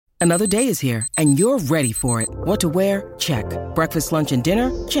Another day is here, and you're ready for it. What to wear? Check. Breakfast, lunch, and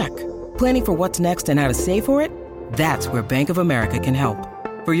dinner? Check. Planning for what's next and how to save for it? That's where Bank of America can help.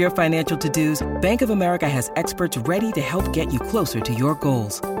 For your financial to-dos, Bank of America has experts ready to help get you closer to your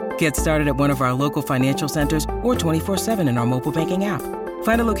goals. Get started at one of our local financial centers or 24/7 in our mobile banking app.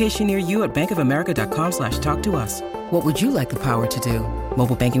 Find a location near you at bankofamerica.com/talktous. What would you like the power to do?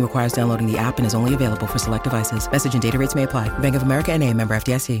 Mobile banking requires downloading the app and is only available for select devices. Message and data rates may apply. Bank of America N.A., member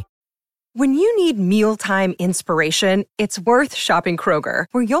FDIC. When you need mealtime inspiration, it's worth shopping Kroger,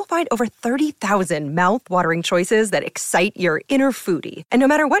 where you'll find over 30,000 mouth-watering choices that excite your inner foodie. And no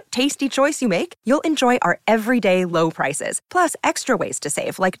matter what tasty choice you make, you'll enjoy our everyday low prices, plus extra ways to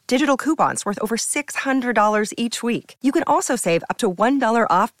save, like digital coupons worth over $600 each week. You can also save up to $1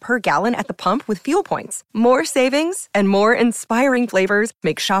 off per gallon at the pump with fuel points. More savings and more inspiring flavors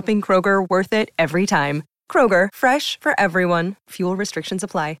make shopping Kroger worth it every time. Kroger, fresh for everyone. Fuel restrictions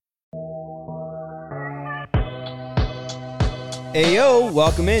apply. Ayo,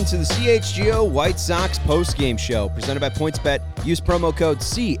 welcome into the CHGO White Sox postgame show presented by PointsBet. Use promo code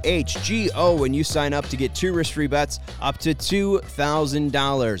CHGO when you sign up to get 2 risk-free bets up to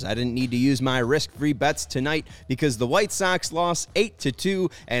 $2,000. I didn't need to use my risk-free bets tonight because the White Sox lost 8-2,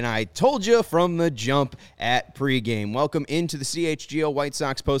 and I told you from the jump at pregame. Welcome into the CHGO White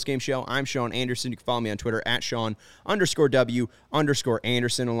Sox postgame show. I'm Sean Anderson. You can follow me on Twitter at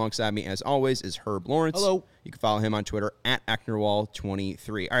Sean_W_Anderson. Alongside me, as always, is Herb Lawrence. Hello. You can follow him on Twitter at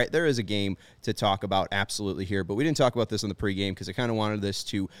Acknerwall23. All right, there is a game to talk about absolutely here, but we didn't talk about this on the pregame because I kind of wanted this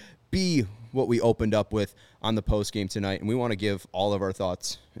to be what we opened up with on the postgame tonight, and we want to give all of our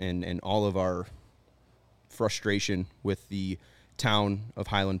thoughts and all of our frustration with the town of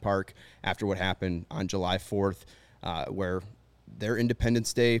Highland Park after what happened on July 4th, where their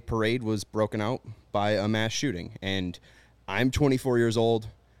Independence Day parade was broken out by a mass shooting. And I'm 24 years old.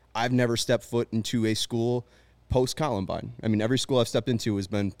 I've never stepped foot into a school post-Columbine. I mean, every school I've stepped into has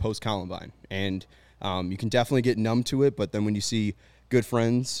been post-Columbine. And you can definitely get numb to it, but then when you see good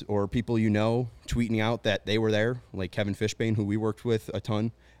friends or people you know tweeting out that they were there, like Kevin Fishbane, who we worked with a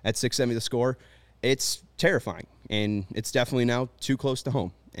ton at 670 The Score, it's terrifying. And it's definitely now too close to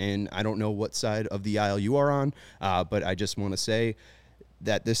home. And I don't know what side of the aisle you are on, but I just want to say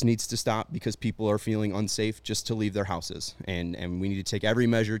that this needs to stop because people are feeling unsafe just to leave their houses. And we need to take every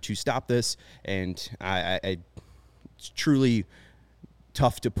measure to stop this. And it's truly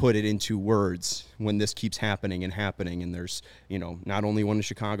tough to put it into words when this keeps happening. And there's, not only one in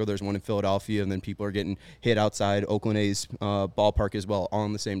Chicago, there's one in Philadelphia, and then people are getting hit outside Oakland A's ballpark as well, all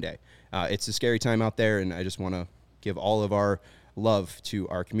on the same day. It's a scary time out there, and I just want to give all of our love to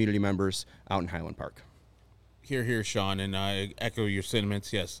our community members out in Highland Park. Here, Sean, and I echo your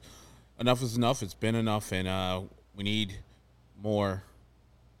sentiments. Yes, enough is enough. It's been enough, and we need more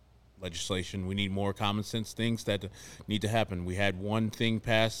legislation. We need more common sense things that need to happen. We had one thing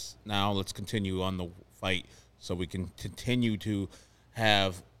pass. Now let's continue on the fight so we can continue to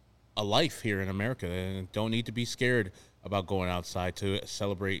have a life here in America and don't need to be scared about going outside to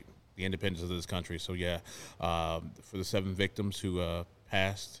celebrate the independence of this country. So, yeah, for the 7 victims who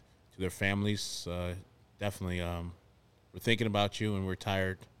passed, to their families, definitely, we're thinking about you, and we're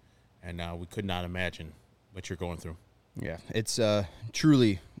tired, and we could not imagine what you're going through. Yeah, it's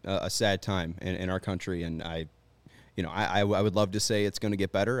truly a sad time in our country, and I would love to say it's going to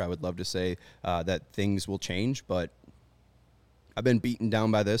get better. I would love to say that things will change, but I've been beaten down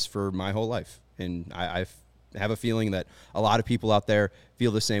by this for my whole life, and I have a feeling that a lot of people out there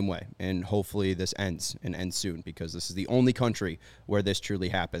feel the same way, and hopefully this ends soon, because this is the only country where this truly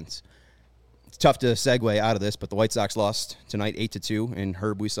happens. It's tough to segue out of this, but the White Sox lost tonight 8-2, and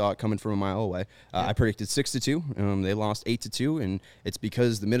Herb, we saw it coming from a mile away. I predicted 6-2. They lost 8-2, and it's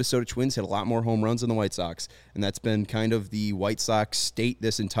because the Minnesota Twins hit a lot more home runs than the White Sox, and that's been kind of the White Sox state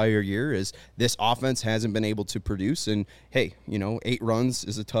this entire year, is this offense hasn't been able to produce. And hey, 8 runs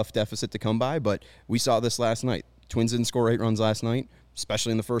is a tough deficit to come by, but we saw this last night. Twins didn't score 8 runs last night,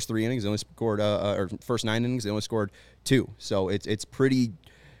 especially in the first 3 innings. They only scored, or first 9 innings, they only scored 2. So it's pretty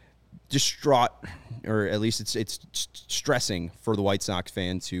distraught, or at least it's stressing for the White Sox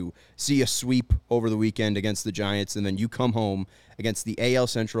fans to see a sweep over the weekend against the Giants, and then you come home against the AL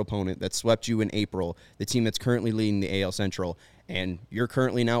Central opponent that swept you in April, the team that's currently leading the AL Central, and you're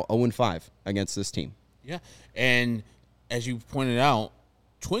currently now 0-5 against this team. Yeah, and as you pointed out,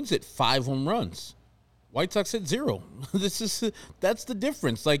 Twins hit 5 home runs. White Sox hit 0. That's the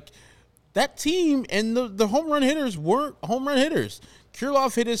difference. Like, that team and the home run hitters weren't home run hitters.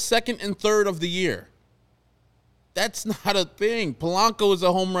 Kirilloff hit his 2nd and 3rd of the year. That's not a thing. Polanco is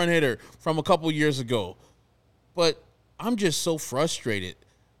a home run hitter from a couple years ago. But I'm just so frustrated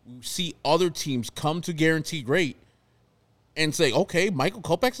we see other teams come to guaranteed rate and say, okay, Michael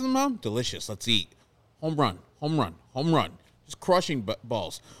Kopech's in the mound? Delicious. Let's eat. Home run, home run, home run. Just crushing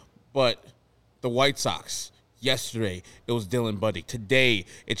balls. But the White Sox, yesterday, it was Dylan Bundy. Today,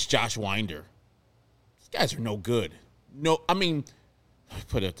 it's Josh Winder. These guys are no good. No, I mean,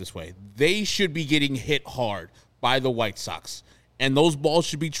 put it this way. They should be getting hit hard by the White Sox. And those balls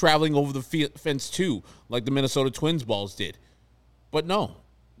should be traveling over the fence too, like the Minnesota Twins balls did. But no,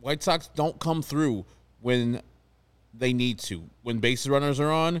 White Sox don't come through when they need to. When base runners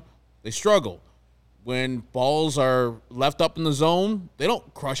are on, they struggle. When balls are left up in the zone, they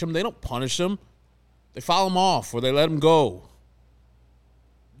don't crush them. They don't punish them. They foul them off or they let them go.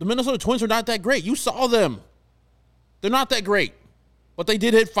 The Minnesota Twins are not that great. You saw them. They're not that great. But they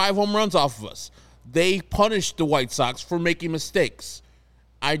did hit 5 home runs off of us. They punished the White Sox for making mistakes.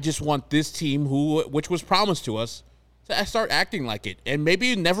 I just want this team, which was promised to us, to start acting like it. And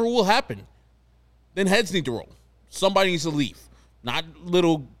maybe it never will happen. Then heads need to roll. Somebody needs to leave. Not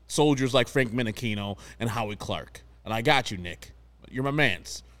little soldiers like Frank Menachino and Howie Clark. And I got you, Nick. You're my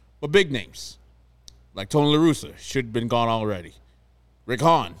mans. But big names, like Tony La Russa, should have been gone already. Rick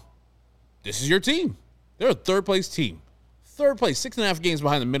Hahn, this is your team. They're a third-place team. Third place, 6.5 games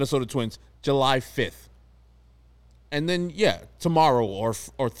behind the Minnesota Twins, July 5th. And then, tomorrow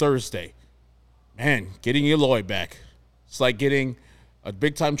or Thursday. Man, getting Eloy back. It's like getting a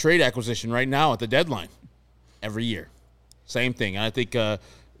big-time trade acquisition right now at the deadline every year. Same thing. And I think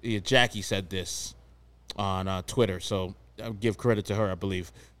Jackie said this on Twitter, so I'll give credit to her, I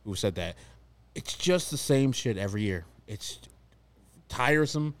believe, who said that. It's just the same shit every year. It's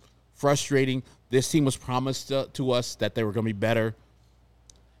tiresome, frustrating. This team was promised to us that they were going to be better.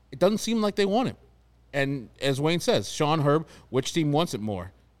 It doesn't seem like they want it. And as Wayne says, Sean Herb, which team wants it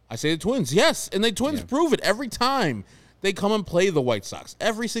more? I say the Twins. Yes, and the Twins prove it every time they come and play the White Sox.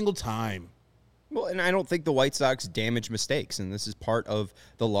 Every single time. Well, and I don't think the White Sox damage mistakes, and this is part of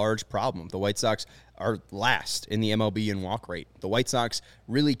the large problem. The White Sox are last in the MLB in walk rate. The White Sox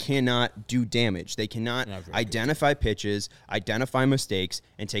really cannot do damage. They cannot identify pitches, identify mistakes,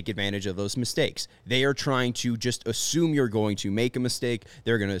 and take advantage of those mistakes. They are trying to just assume you're going to make a mistake.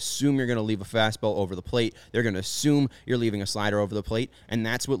 They're going to assume you're going to leave a fastball over the plate. They're going to assume you're leaving a slider over the plate, and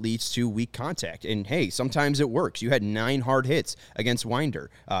that's what leads to weak contact. And, hey, sometimes it works. You had 9 hard hits against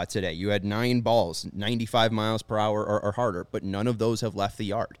Winder today. You had 9 balls, 95 miles per hour or harder, but none of those have left the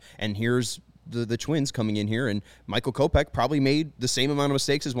yard. And here's the Twins coming in here, and Michael Kopech probably made the same amount of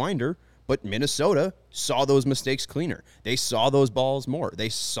mistakes as Winder, but Minnesota saw those mistakes cleaner. They saw those balls more. They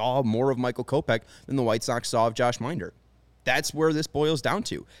saw more of Michael Kopech than the White Sox saw of Josh Winder. That's where this boils down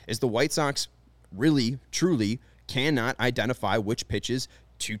to, is the White Sox really, truly cannot identify which pitches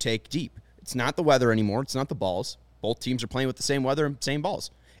to take deep. It's not the weather anymore. It's not the balls. Both teams are playing with the same weather and same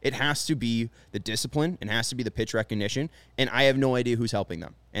balls. It has to be the discipline. It has to be the pitch recognition. And I have no idea who's helping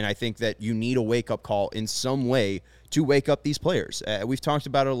them. And I think that you need a wake-up call in some way to wake up these players. We've talked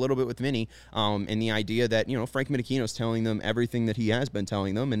about it a little bit with Vinny, and the idea that, Frank Menachino's telling them everything that he has been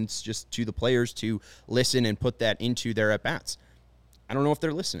telling them, and it's just to the players to listen and put that into their at-bats. I don't know if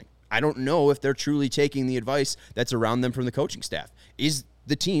they're listening. I don't know if they're truly taking the advice that's around them from the coaching staff. Is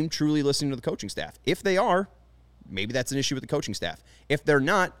the team truly listening to the coaching staff? If they are, maybe that's an issue with the coaching staff. If they're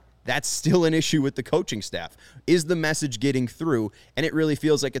not, that's still an issue with the coaching staff. Is the message getting through? And it really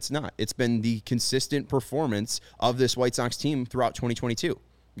feels like it's not. It's been the consistent performance of this White Sox team throughout 2022.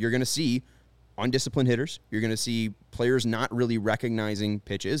 You're going to see undisciplined hitters. You're going to see players not really recognizing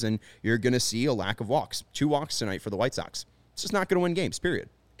pitches, and you're going to see a lack of walks. 2 walks tonight for the White Sox. It's just not going to win games, period.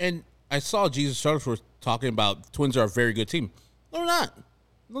 And I saw Jesus Shuttlesworth talking about the Twins are a very good team. No, they're not.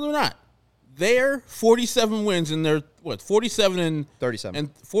 No, they're not. Their 47 wins in their 47 and 37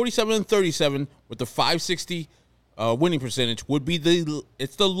 and 47 and 37 with the 560 winning percentage would be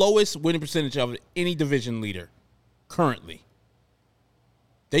it's the lowest winning percentage of any division leader currently.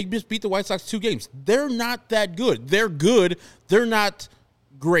 They just beat the White Sox 2 games. They're not that good. They're good. They're not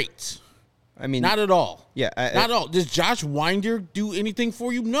great. I mean, not at all. Yeah, not at all. Does Josh Winder do anything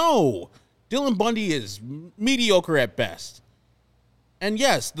for you? No. Dylan Bundy is mediocre at best. And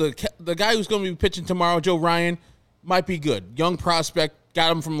yes, the guy who's going to be pitching tomorrow, Joe Ryan, might be good. Young prospect,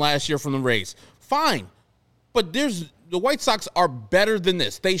 got him from last year from the Rays. Fine. But the White Sox are better than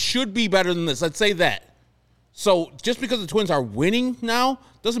this. They should be better than this. Let's say that. So just because the Twins are winning now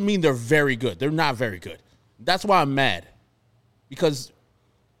doesn't mean they're very good. They're not very good. That's why I'm mad. Because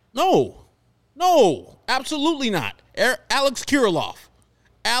no, absolutely not. Alex Kirilloff.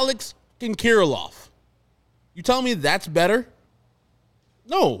 Alex Kirilloff. You telling me that's better?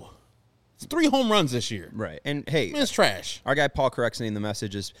 No, It's 3 home runs this year. Right. And, hey, I mean, it's trash. Our guy Paul Correxney in the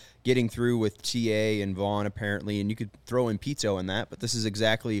message is getting through with TA and Vaughn, apparently, and you could throw in Pizzo in that, but this is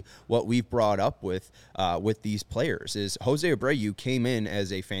exactly what we've brought up with these players, is Jose Abreu came in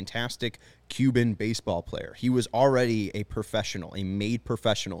as a fantastic Cuban baseball player. He was already a professional, a made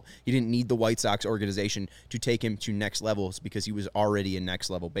professional. He didn't need the White Sox organization to take him to next levels because he was already a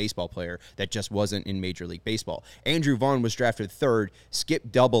next-level baseball player that just wasn't in Major League Baseball. Andrew Vaughn was drafted third,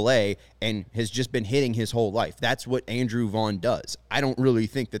 skipped Double-A, and has just been hitting his whole life. That's what Andrew Vaughn does. I don't really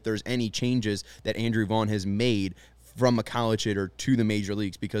think that there's any changes that Andrew Vaughn has made from a college hitter to the major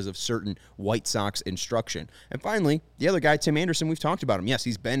leagues because of certain White Sox instruction. And finally, the other guy, Tim Anderson, we've talked about him. Yes,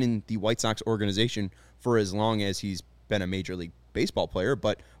 he's been in the White Sox organization for as long as he's been a Major League Baseball player,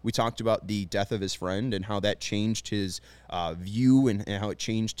 but we talked about the death of his friend and how that changed his view and how it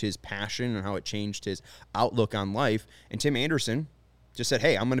changed his passion and how it changed his outlook on life. And Tim Anderson just said,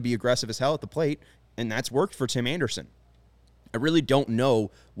 hey, I'm going to be aggressive as hell at the plate, and that's worked for Tim Anderson. I really don't know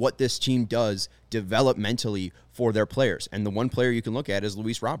what this team does developmentally for their players. And the one player you can look at is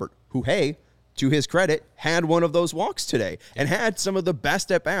Luis Robert, who, hey, to his credit, had one of those walks today and had some of the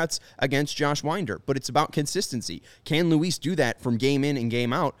best at-bats against Josh Winder. But it's about consistency. Can Luis do that from game in and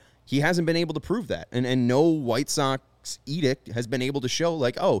game out? He hasn't been able to prove that. And no White Sox edict has been able to show,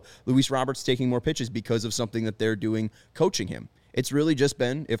 like, oh, Luis Robert's taking more pitches because of something that they're doing coaching him. It's really just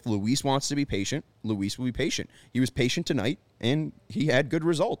been, if Luis wants to be patient, Luis will be patient. He was patient tonight, and he had good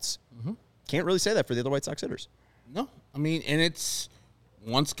results. Mm-hmm. Can't really say that for the other White Sox hitters. No. I mean, and it's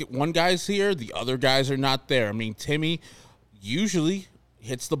once one guy's here, the other guys are not there. I mean, Timmy usually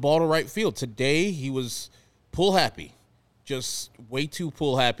hits the ball to right field. Today, he was pull happy. Just way too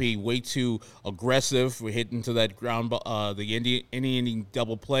pull happy, way too aggressive. We hit into that ground, the inning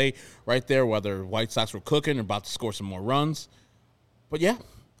double play right there, whether White Sox were cooking or about to score some more runs. But, yeah,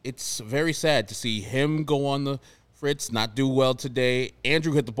 it's very sad to see him go on the fritz, not do well today.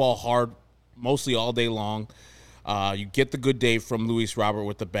 Andrew hit the ball hard mostly all day long. You get the good day from Luis Robert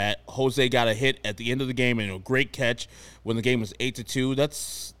with the bat. Jose got a hit at the end of the game and a great catch when the game was 8-2.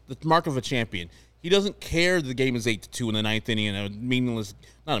 That's the mark of a champion. He doesn't care the game is 8-2 in the ninth inning in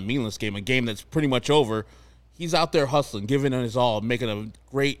a game that's pretty much over. He's out there hustling, giving it his all, making a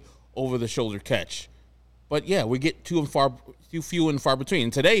great over-the-shoulder catch. But, yeah, we get too few and far between.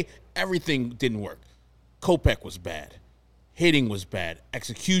 And today, everything didn't work. Kopech was bad. Hitting was bad.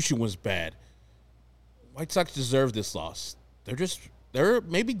 Execution was bad. White Sox deserve this loss. They're just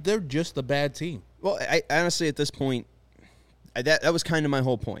a bad team. Well, I honestly, at this point, that was kind of my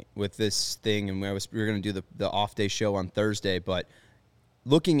whole point with this thing, and we were going to do the off-day show on Thursday, but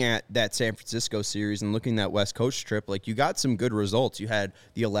looking at that San Francisco series and looking at that West Coast trip, like, you got some good results. You had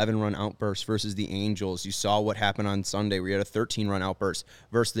the 11-run outburst versus the Angels. You saw what happened on Sunday where you had a 13-run outburst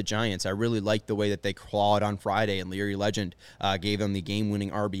versus the Giants. I really liked the way that they clawed on Friday, and Leary Legend gave them the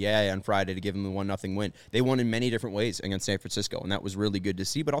game-winning RBI on Friday to give them the 1-0 win. They won in many different ways against San Francisco, and that was really good to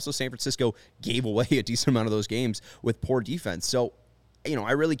see. But also San Francisco gave away a decent amount of those games with poor defense. So,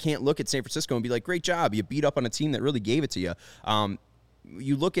 I really can't look at San Francisco and be like, great job. You beat up on a team that really gave it to you.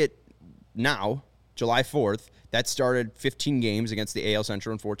 You look at now, July 4th, that started 15 games against the AL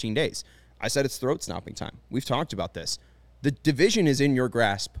Central in 14 days. I said it's throat-stopping time. We've talked about this. The division is in your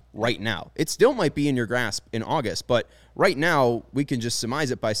grasp right now. It still might be in your grasp in August, but right now we can just surmise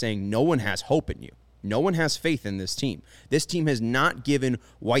it by saying no one has hope in you. No one has faith in this team. This team has not given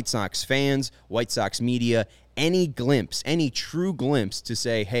White Sox fans, White Sox media, any true glimpse to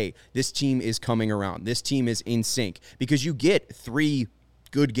say, hey, this team is coming around. This team is in sync. Because you get 3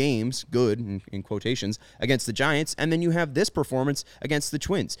 good games, good in quotations, against the Giants, and then you have this performance against the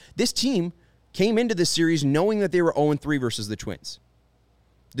Twins. This team came into this series knowing that they were 0-3 versus the Twins.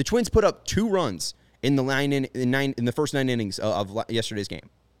 The Twins put up 2 runs in the first 9 innings of yesterday's game.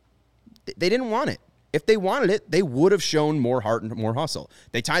 They didn't want it. If they wanted it, they would have shown more heart and more hustle.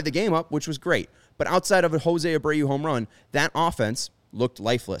 They tied the game up, which was great. But outside of a Jose Abreu home run, that offense looked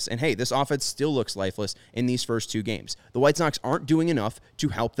lifeless. And hey, this offense still looks lifeless in these first 2 games. The White Sox aren't doing enough to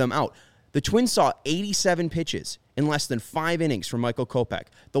help them out. The Twins saw 87 pitches in less than 5 innings from Michael Kopech.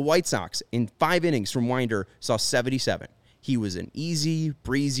 The White Sox, in 5 innings from Winder, saw 77. He was an easy,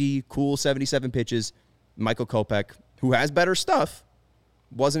 breezy, cool 77 pitches. Michael Kopech, who has better stuff,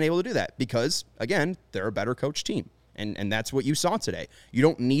 wasn't able to do that because, again, they're a better coach team. And that's what you saw today. You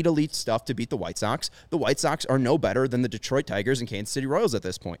don't need elite stuff to beat the White Sox. The White Sox are no better than the Detroit Tigers and Kansas City Royals at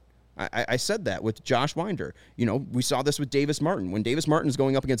this point. I said that with Josh Winder. We saw this with Davis Martin. When Davis Martin is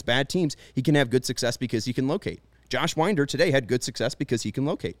going up against bad teams, he can have good success because he can locate. Josh Winder today had good success because he can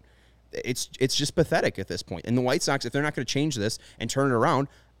locate. It's just pathetic at this point. And the White Sox, if they're not going to change this and turn it around,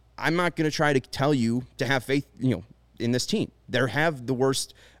 I'm not going to try to tell you to have faith, in this team. They have the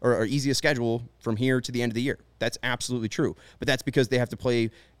worst or easiest schedule from here to the end of the year. That's absolutely true. But that's because they have to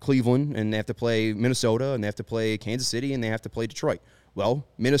play Cleveland, and they have to play Minnesota, and they have to play Kansas City, and they have to play Detroit. Well,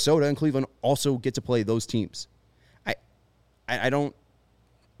 Minnesota and Cleveland also get to play those teams. I don't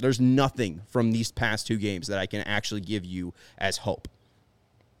 – there's nothing from these past 2 games that I can actually give you as hope.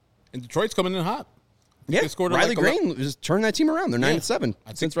 And Detroit's coming in hot. Yeah, Riley Green just turned that team around. They're 9-7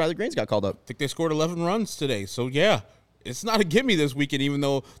 since Riley Green's got called up. I think they scored 11 runs today. So, yeah, it's not a gimme this weekend, even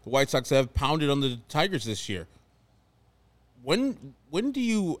though the White Sox have pounded on the Tigers this year. When do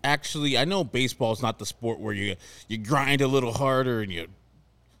you actually – I know baseball is not the sport where you grind a little harder and you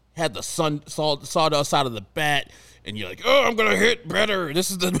had the sawdust out of the bat and you're like, oh, I'm going to hit better.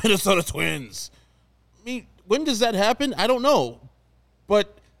 This is the Minnesota Twins. I mean, when does that happen? I don't know.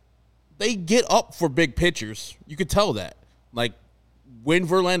 But – they get up for big pitchers. You could tell that. Like, when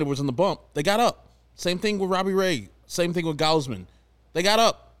Verlander was on the bump, they got up. Same thing with Robbie Ray. Same thing with Gausman. They got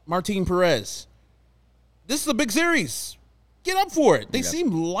up. Martin Perez. This is a big series. Get up for it. They seem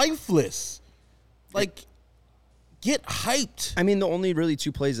lifeless. Like, get hyped. I mean, the only really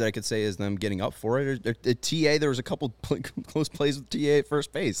 2 plays that I could say is them getting up for it. At TA, there was a couple close plays with TA at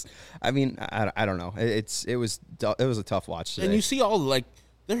first base. I mean, I don't know. It was a tough watch today. And you see all like,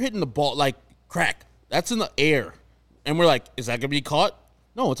 they're hitting the ball like crack. That's in the air. And we're like, is that going to be caught?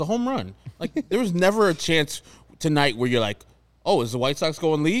 No, it's a home run. Like, there was never a chance tonight where you're like, oh, is the White Sox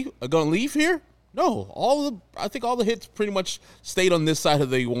going to leave here? No. I think all the hits pretty much stayed on this side of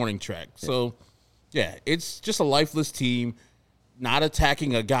the warning track. So, yeah, it's just a lifeless team, not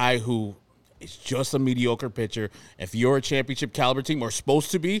attacking a guy who is just a mediocre pitcher. If you're a championship caliber team or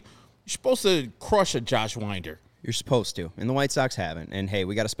supposed to be, you're supposed to crush a Josh Winder. You're supposed to, and the White Sox haven't. And, hey,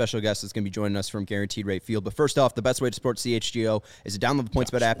 we got a special guest that's going to be joining us from Guaranteed Rate Field. But first off, the best way to support CHGO is to download the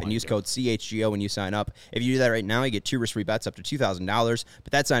PointsBet app and use code CHGO when you sign up. If you do that right now, you get 2 risk-free bets up to $2,000.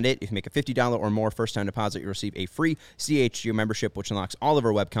 But that's not it. If you make a $50 or more first-time deposit, you'll receive a free CHGO membership, which unlocks all of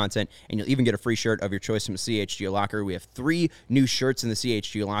our web content, and you'll even get a free shirt of your choice from the CHGO locker. We have 3 new shirts in the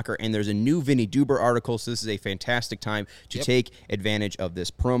CHGO locker, and there's a new Vinny Duber article, so this is a fantastic time to take advantage of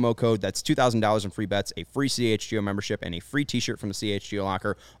this promo code. That's $2,000 in free bets, a free CHGO membership, and a free t-shirt from the CHGO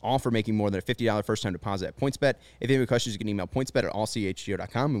locker, all for making more than a $50 first-time deposit at PointsBet. If you have any questions, you can email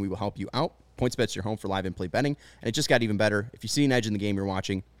pointsbet@allchgo.com, and we will help you out. PointsBet's your home for live in-play betting, and it just got even better. If you see an edge in the game you're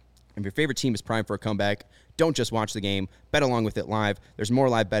watching, if your favorite team is primed for a comeback, don't just watch the game. Bet along with it live. There's more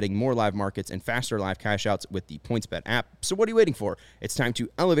live betting, more live markets, and faster live cash outs with the PointsBet app. So what are you waiting for? It's time to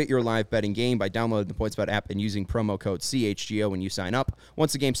elevate your live betting game by downloading the PointsBet app and using promo code CHGO when you sign up.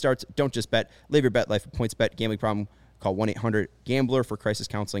 Once the game starts, don't just bet. Live your bet life with PointsBet. Gambling problem? Call 1-800-GAMBLER for crisis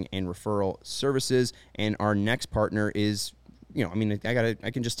counseling and referral services. And our next partner is,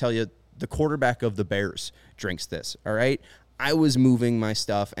 I can just tell you, the quarterback of the Bears drinks this, all right? I was moving my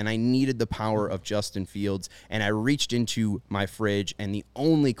stuff, and I needed the power of Justin Fields, and I reached into my fridge, and the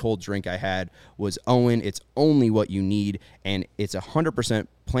only cold drink I had was Owen. It's only what you need, and it's 100%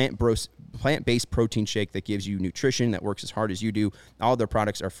 plant-based protein shake that gives you nutrition that works as hard as you do. All of their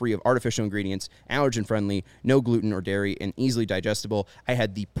products are free of artificial ingredients, allergen-friendly, no gluten or dairy, and easily digestible. I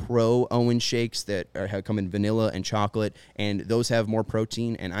had the Pro Owen shakes that come in vanilla and chocolate, and those have more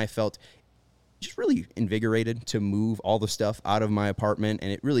protein, and I felt just really invigorated to move all the stuff out of my apartment,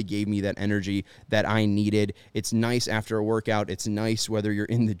 and it really gave me that energy that I needed. It's nice after a workout. It's nice whether you're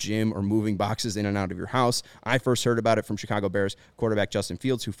in the gym or moving boxes in and out of your house. I first heard about it from Chicago Bears quarterback Justin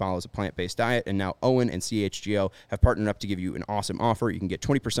Fields, who follows a plant-based diet, and now Owen and CHGO have partnered up to give you an awesome offer. You can get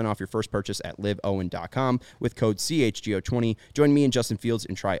 20% off your first purchase at liveowen.com with code CHGO20. Join me and Justin Fields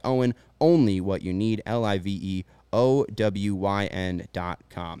and try Owen, only what you need, LIVEOWYN.com.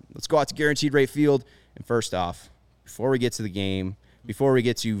 Let's go out to Guaranteed Rate Field. And first off, before we get to the game, before we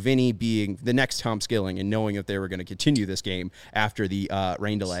get to Vinny being the next Tom Skilling and knowing if they were going to continue this game after the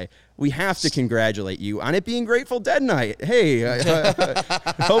rain delay, we have to congratulate you on it being Grateful Dead night. Hey,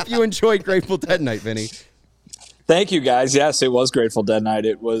 hope you enjoyed Grateful Dead night, Vinny. Thank you, guys. Yes, it was Grateful Dead night.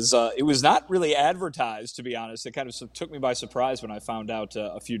 It was not really advertised, to be honest. It kind of took me by surprise when I found out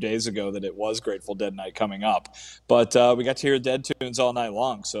a few days ago that it was Grateful Dead night coming up. But we got to hear Dead tunes all night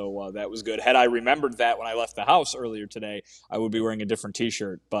long, so that was good. Had I remembered that when I left the house earlier today, I would be wearing a different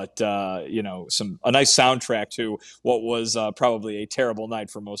T-shirt. But a nice soundtrack to what was probably a terrible night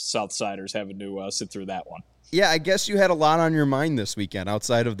for most Southsiders, having to sit through that one. Yeah, I guess you had a lot on your mind this weekend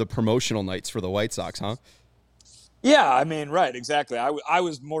outside of the promotional nights for the White Sox, huh? Yeah, right, exactly. I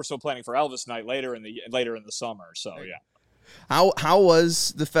was more so planning for Elvis night later in the summer. So yeah. How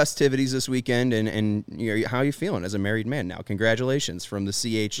was the festivities this weekend, and how are you feeling as a married man now? Congratulations from the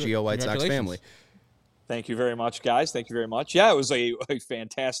CHGO White Sox family. Thank you very much, guys. Thank you very much. Yeah, it was a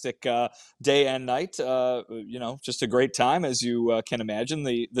fantastic day and night. Just a great time, as you can imagine.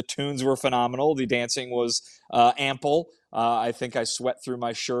 The tunes were phenomenal. The dancing was ample. I think I sweat through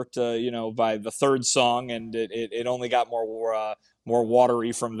my shirt, by the third song, and it only got more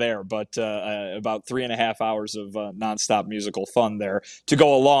watery from there. But about 3.5 hours of nonstop musical fun there to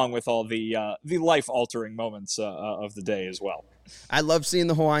go along with all the life-altering moments of the day as well. I love seeing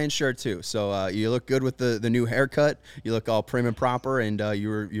the Hawaiian shirt too. So you look good with the new haircut. You look all prim and proper, and you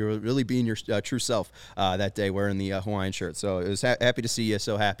were really being your true self that day wearing the Hawaiian shirt. So it was happy to see you.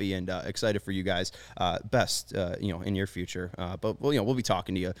 So happy and excited for you guys. Best in your future. But we'll be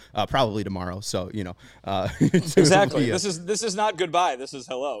talking to you probably tomorrow. So exactly. This is not goodbye. This is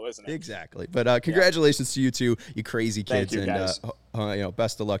hello, isn't it? Exactly. But congratulations to you two, you crazy kids. Thank you, guys.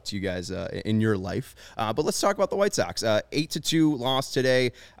 Best of luck to you guys in your life. But let's talk about the White Sox. 8-2 loss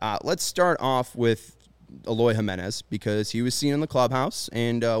today. Let's start off with Eloy Jimenez because he was seen in the clubhouse,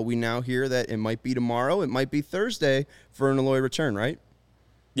 and we now hear that it might be tomorrow, it might be Thursday for an Eloy return, right?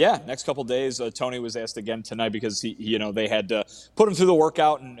 Yeah, next couple of days. Tony was asked again tonight because they had to put him through the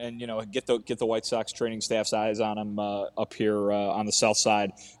workout and get the White Sox training staff's eyes on him up here on the south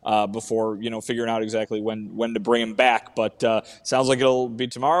side before figuring out exactly when to bring him back. But sounds like it'll be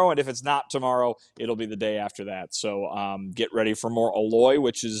tomorrow, and if it's not tomorrow, it'll be the day after that. So get ready for more Eloy,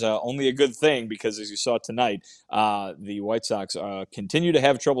 which is only a good thing because as you saw tonight, the White Sox continue to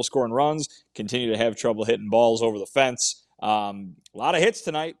have trouble scoring runs, continue to have trouble hitting balls over the fence. A lot of hits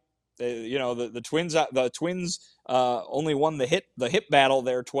tonight. The Twins only won the hit battle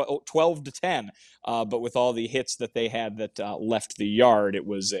there 12-10. But with all the hits that they had that left the yard, it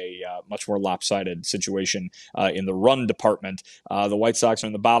was a much more lopsided situation in the run department. The White Sox are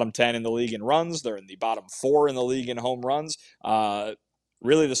in the bottom 10 in the league in runs. They're in the bottom 4 in the league in home runs.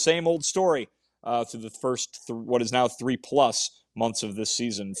 Really the same old story through the first what is now 3+ months of this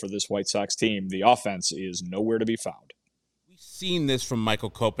season for this White Sox team. The offense is nowhere to be found. Seen this from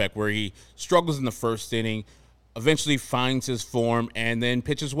Michael Kopech where he struggles in the first inning, eventually finds his form, and then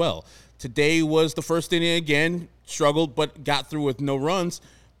pitches well. Today was the first inning again, struggled but got through with no runs,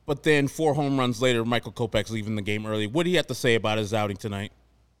 but then 4 home runs later, Michael Kopech's leaving the game early. What do you have to say about his outing tonight?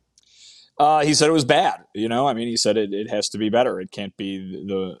 He said it was bad. He said it has to be better. It can't be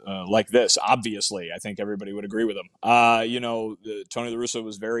like this, obviously. I think everybody would agree with him. Tony La Russa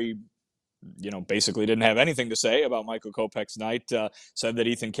was very basically didn't have anything to say about Michael Kopech's night. Said that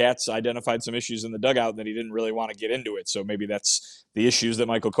Ethan Katz identified some issues in the dugout and that he didn't really want to get into it. So maybe that's the issues that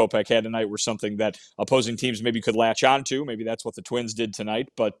Michael Kopech had tonight were something that opposing teams maybe could latch on to. Maybe that's what the Twins did tonight.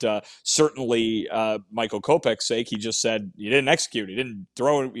 But certainly Michael Kopech's sake, he just said he didn't execute. He didn't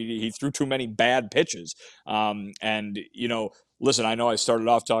throw. He threw too many bad pitches. Listen, I know I started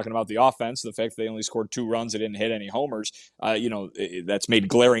off talking about the offense, the fact that they only scored 2 runs, they didn't hit any homers. That's made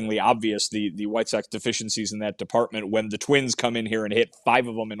glaringly obvious the White Sox deficiencies in that department when the Twins come in here and hit 5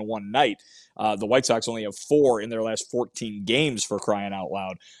 of them in one night. The White Sox only have 4 in their last 14 games, for crying out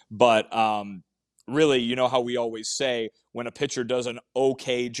loud. But really, how we always say when a pitcher does an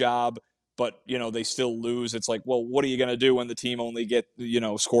okay job, but they still lose. It's like, well, what are you going to do when the team only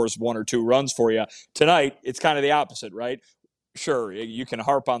scores 1 or 2 runs for you? Tonight, it's kind of the opposite, right? Sure, you can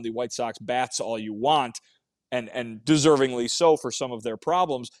harp on the White Sox bats all you want, and deservingly so for some of their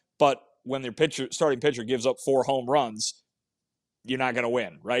problems, but when their starting pitcher gives up 4 home runs, you're not going to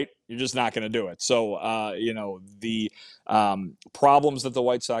win, right? You're just not going to do it. So, the problems that the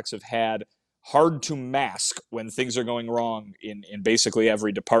White Sox have had, hard to mask when things are going wrong in basically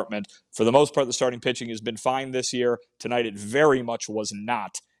every department. For the most part, the starting pitching has been fine this year. Tonight, it very much was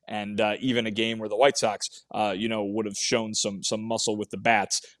not. And even a game where the White Sox, would have shown some muscle with the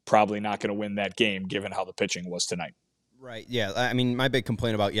bats, probably not going to win that game given how the pitching was tonight. Right, yeah. I mean, my big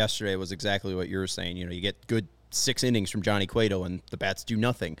complaint about yesterday was exactly what you were saying. You get good 6 innings from Johnny Cueto, and the bats do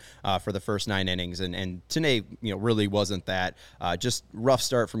nothing for the first 9 innings. And today, really wasn't that. Just rough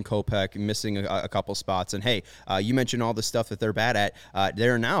start from Kopech, missing a couple spots. And hey, you mentioned all the stuff that they're bad at.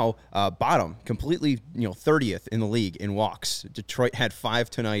 They're now bottom, completely 30th in the league in walks. Detroit had 5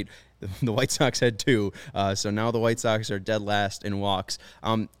 tonight. The White Sox had 2, so now the White Sox are dead last in walks.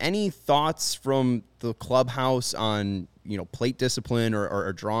 Any thoughts from the clubhouse on plate discipline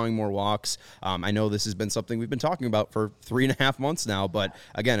or drawing more walks? I know this has been something we've been talking about for 3.5 months now, but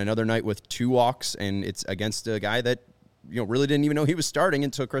again, another night with 2 walks, and it's against a guy that really didn't even know he was starting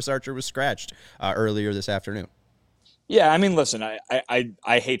until Chris Archer was scratched earlier this afternoon. Yeah, I mean, listen,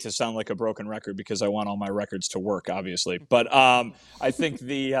 I hate to sound like a broken record because I want all my records to work, obviously, but I think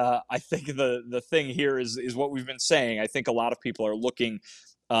the thing here is what we've been saying. I think a lot of people are looking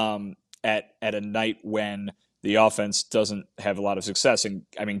at a night when the offense doesn't have a lot of success, and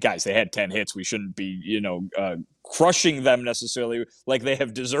I mean, guys, they had 10 hits. We shouldn't be crushing them necessarily like they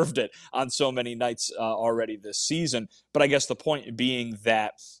have deserved it on so many nights already this season. But I guess the point being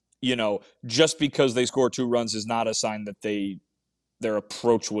that just because they score 2 runs is not a sign that their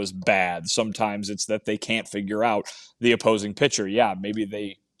approach was bad. Sometimes it's that they can't figure out the opposing pitcher. Yeah, maybe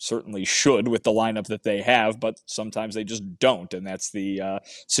they certainly should with the lineup that they have, but sometimes they just don't, and that's the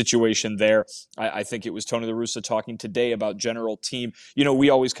situation there. I think it was Tony La Russa talking today about general team.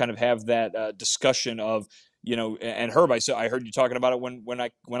 We always kind of have that discussion of, and Herb, I heard you talking about it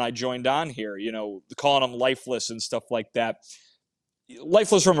when I joined on here, calling them lifeless and stuff like that.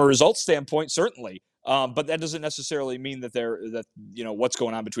 Lifeless from a results standpoint, certainly. But that doesn't necessarily mean that what's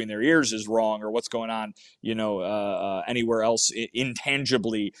going on between their ears is wrong, or what's going on anywhere else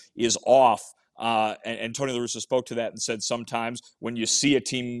intangibly is off. And Tony La Russa spoke to that and said sometimes when you see a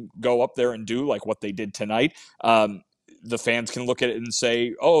team go up there and do like what they did tonight, the fans can look at it and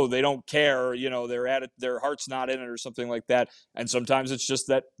say, "Oh, they don't care," they're at it, their heart's not in it, or something like that. And sometimes it's just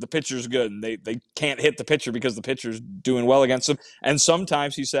that the pitcher's good and they can't hit the pitcher because the pitcher's doing well against them. And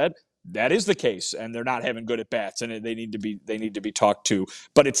sometimes, he said, that is the case, and they're not having good at bats, and they need to be talked to.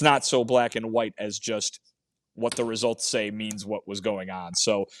 But it's not so black and white as just what the results say means what was going on.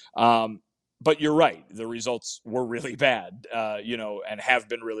 So, but you're right. The results were really bad, and have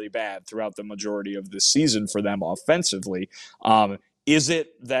been really bad throughout the majority of this season for them offensively. Is it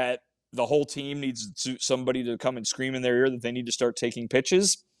that the whole team needs somebody to come and scream in their ear that they need to start taking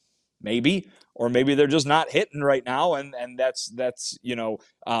pitches? Maybe, or maybe they're just not hitting right now, and that's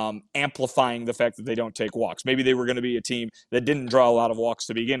amplifying the fact that they don't take walks. Maybe they were going to be a team that didn't draw a lot of walks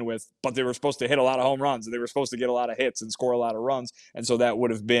to begin with, but they were supposed to hit a lot of home runs, and they were supposed to get a lot of hits and score a lot of runs, and so that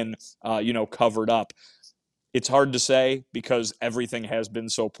would have been covered up. It's hard to say because everything has been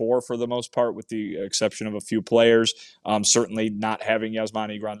so poor for the most part, with the exception of a few players. Certainly not having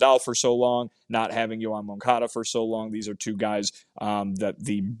Yasmani Grandal for so long, not having Yoan Moncada for so long. These are two guys that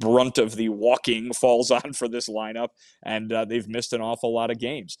the brunt of the walking falls on for this lineup, and they've missed an awful lot of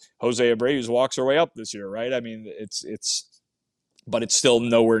games. Jose Abreu's walks are way up this year, right? I mean, but it's still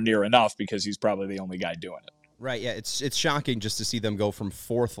nowhere near enough because he's probably the only guy doing it. Right, yeah, it's shocking just to see them go from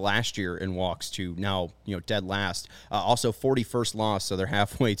 4th last year in walks to now, dead last. Also, 41st loss, so they're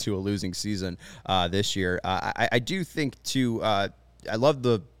halfway to a losing season this year. I do think, too, I love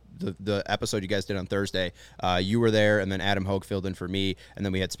the episode you guys did on Thursday. You were there, and then Adam Hogue filled in for me, and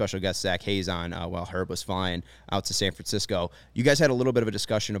then we had special guest Zach Hayes on while Herb was flying out to San Francisco. You guys had a little bit of a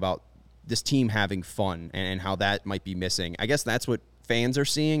discussion about this team having fun and how that might be missing. I guess that's what fans are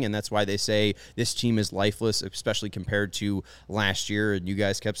seeing, and that's why they say this team is lifeless, especially compared to last year. And you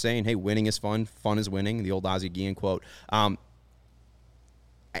guys kept saying, hey, winning is fun is winning, the old Ozzie Guillen quote. And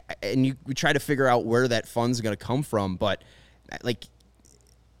we try to figure out where that fun's going to come from, but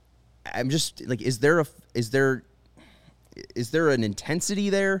I'm just is there an intensity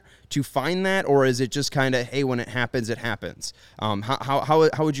there to find that, or is it just kind of, hey, when it happens, it happens? How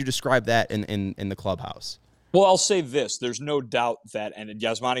would you describe that in the clubhouse? Well, I'll say this. There's no doubt that, and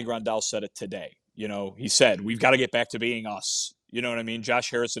Yasmani Grandal said it today, he said, we've got to get back to being us. You know what I mean? Josh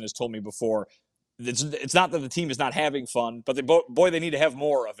Harrison has told me before, it's not that the team is not having fun, but they need to have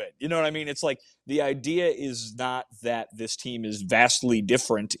more of it. You know what I mean? It's like the idea is not that this team is vastly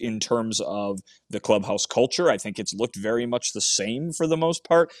different in terms of the clubhouse culture. I think it's looked very much the same for the most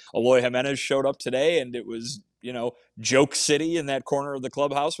part. Eloy Jimenez showed up today, and it was, joke city in that corner of the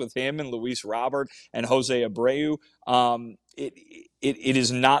clubhouse with him and Luis Robert and Jose Abreu. It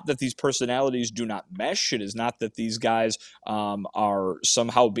is not that these personalities do not mesh. It is not that these guys are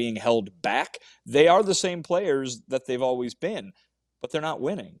somehow being held back. They are the same players that they've always been, but they're not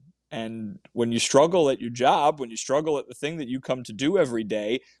winning. And when you struggle at your job, when you struggle at the thing that you come to do every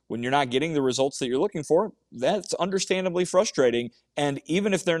day, when you're not getting the results that you're looking for, that's understandably frustrating. And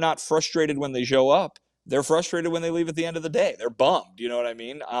even if they're not frustrated when they show up, they're frustrated when they leave at the end of the day. They're bummed. You know what I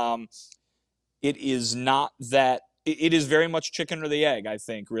mean? It is not that – it is very much chicken or the egg, I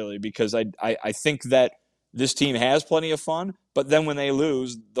think, really, because I think that this team has plenty of fun, but then when they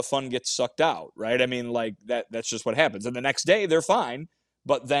lose, the fun gets sucked out, right? I mean, like that's just what happens. And the next day, they're fine,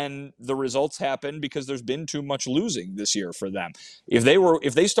 but then the results happen because there's been too much losing this year for them. If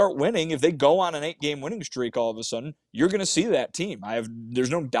they start winning, if they go on an 8-game winning streak all of a sudden, you're going to see that team. There's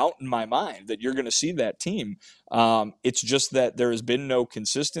no doubt in my mind that you're going to see that team. It's just that there has been no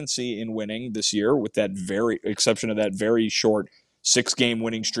consistency in winning this year, with that very exception of that very short 6-game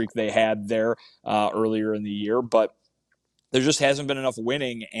winning streak they had there earlier in the year. But there just hasn't been enough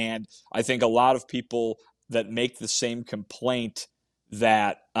winning, and I think a lot of people that make the same complaint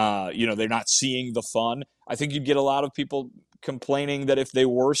that they're not seeing the fun. I think you'd get a lot of people complaining that if they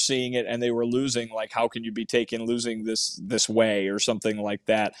were seeing it and they were losing, like, how can you be taken losing this way or something like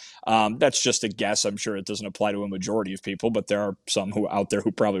that? That's just a guess. I'm sure it doesn't apply to a majority of people, but there are some who out there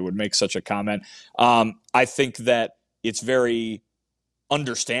who probably would make such a comment. I think that it's very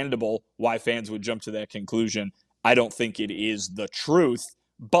understandable why fans would jump to that conclusion. I don't think it is the truth,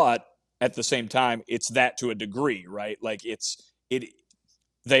 but at the same time, it's that to a degree, right? Like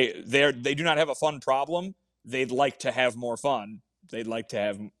they do not have a fun problem. They'd like to have more fun. They'd like to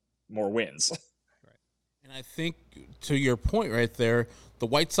have more wins. Right. And I think, to your point right there, the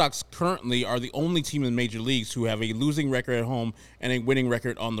White Sox currently are the only team in the major leagues who have a losing record at home and a winning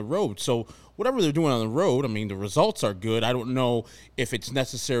record on the road. So whatever they're doing on the road, I mean, the results are good. I don't know if it's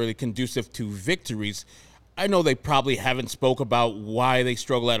necessarily conducive to victories. I know they probably haven't spoke about why they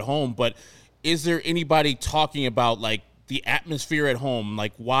struggle at home, but is there anybody talking about, like, the atmosphere at home,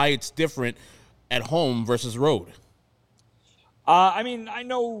 like why it's different at home versus road? I mean, I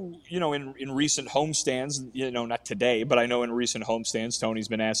know, in recent homestands, not today, but I know in recent homestands, Tony's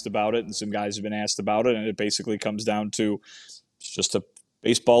been asked about it and some guys have been asked about it. And it basically comes down to it's just a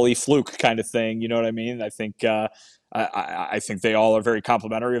baseball-y fluke kind of thing. You know what I mean? I think I think they all are very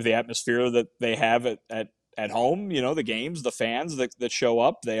complimentary of the atmosphere that they have at home. The games, the fans that show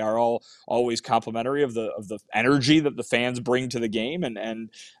up, they are all always complimentary of the energy that the fans bring to the game. And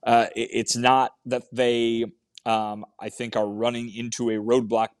it's not that they, I think, are running into a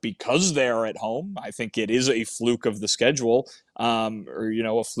roadblock because they are at home. I think it is a fluke of the schedule, or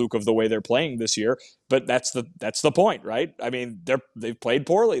a fluke of the way they're playing this year. But that's the point, right? I mean, they've played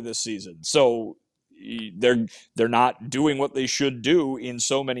poorly this season, so they're not doing what they should do in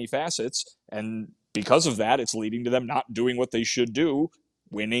so many facets, and because of that, it's leading to them not doing what they should do,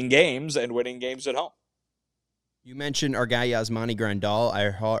 winning games and winning games at home. You mentioned our guy Yasmani Grandal.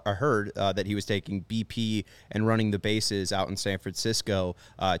 I heard that he was taking BP and running the bases out in San Francisco.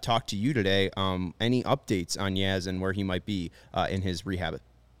 Talked to you today. Any updates on Yaz and where he might be in his rehab?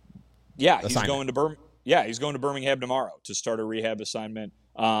 Yeah, he's going to Birmingham tomorrow to start a rehab assignment.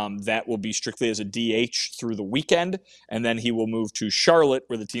 That will be strictly as a DH through the weekend, and then he will move to Charlotte,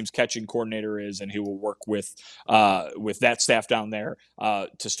 where the team's catching coordinator is, and he will work with that staff down there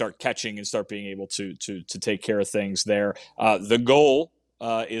to start catching and start being able to take care of things there. The goal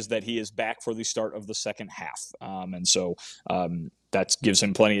is that he is back for the start of the second half, and so that gives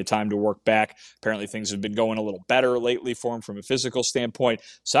him plenty of time to work back. Apparently things have been going a little better lately for him from a physical standpoint.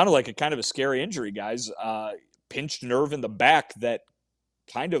 Sounded like a kind of a scary injury, guys. Pinched nerve in the back that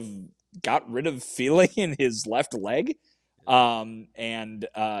kind of got rid of feeling in his left leg. And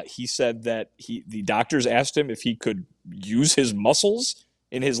he said that the doctors asked him if he could use his muscles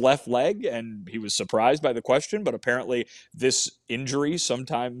in his left leg, and he was surprised by the question, but apparently this injury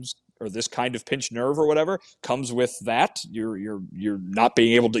sometimes, or this kind of pinched nerve or whatever, comes with that. You're not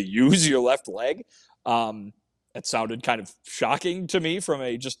being able to use your left leg. That sounded kind of shocking to me from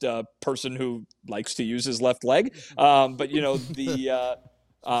just a person who likes to use his left leg. But the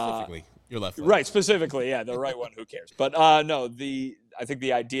specifically your left leg. Right, specifically, yeah, the right one. Who cares? But no, I think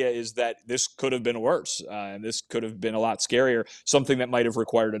the idea is that this could have been worse, and this could have been a lot scarier. Something that might have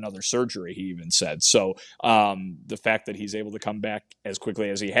required another surgery, he even said. So the fact that he's able to come back as quickly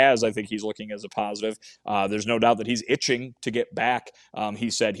as he has, I think he's looking as a positive. There's no doubt that he's itching to get back.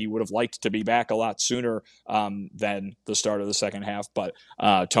 He said he would have liked to be back a lot sooner than the start of the second half. But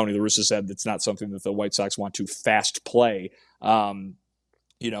Tony La Russa said it's not something that the White Sox want to fast play.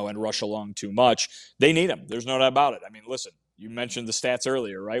 And rush along too much. They need him. There's no doubt about it. I mean, listen, you mentioned the stats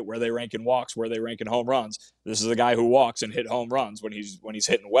earlier, right? Where they rank in walks, where they rank in home runs. This is a guy who walks and hit home runs when he's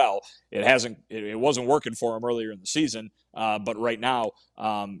hitting well. It wasn't working for him earlier in the season, but right now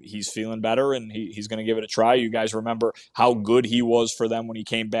he's feeling better and he's going to give it a try. You guys remember how good he was for them when he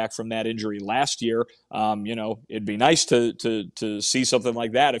came back from that injury last year. It'd be nice to see something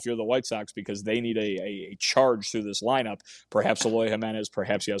like that if you're the White Sox, because they need a charge through this lineup. Perhaps Eloy Jimenez,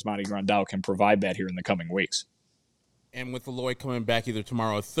 perhaps Yasmani Grandal can provide that here in the coming weeks. And with Eloy coming back either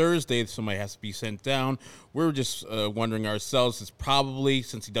tomorrow or Thursday, somebody has to be sent down. We're just wondering ourselves, it's probably,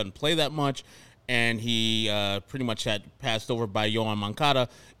 since he doesn't play that much, and he pretty much had passed over by Yohan Moncada.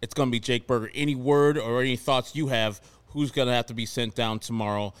 It's going to be Jake Burger. Any word or any thoughts you have? Who's going to have to be sent down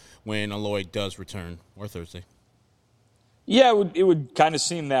tomorrow when Eloy does return, or Thursday? Yeah, it would kind of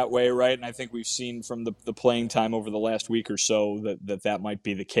seem that way, right? And I think we've seen from the playing time over the last week or so that might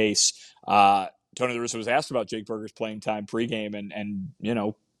be the case. Tony La Russa was asked about Jake Burger's playing time pregame, and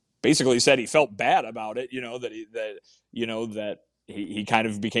basically said he felt bad about it. That he kind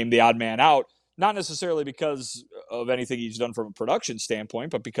of became the odd man out. Not necessarily because of anything he's done from a production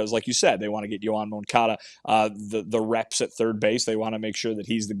standpoint, but because, like you said, they want to get Yohan Moncada the reps at third base. They want to make sure that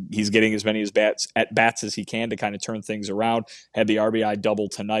he's getting as many at bats as he can to kind of turn things around. Had the RBI double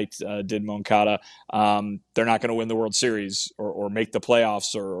tonight, did Moncada. They're not going to win the World Series or make the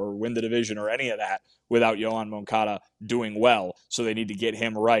playoffs or win the division or any of that without Yohan Moncada doing well. So they need to get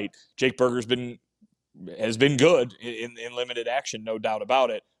him right. Jake Burger's has been good in limited action, no doubt about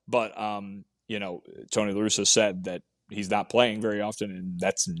it. But Tony La Russa said that he's not playing very often, and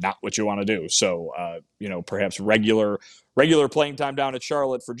that's not what you want to do. So, perhaps regular playing time down at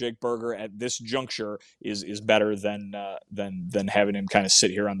Charlotte for Jake Burger at this juncture is better than having him kind of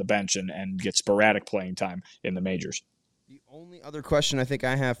sit here on the bench and get sporadic playing time in the majors. The only other question I think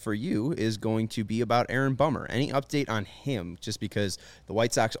I have for you is going to be about Aaron Bummer. Any update on him? Just because the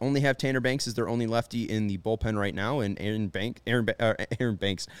White Sox only have Tanner Banks as their only lefty in the bullpen right now, and Aaron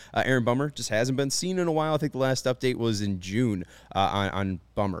Bummer just hasn't been seen in a while. I think the last update was in June on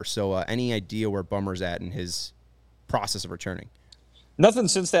Bummer. So any idea where Bummer's at in his process of returning? Nothing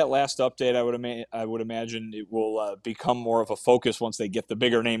since that last update. I would imagine it will become more of a focus once they get the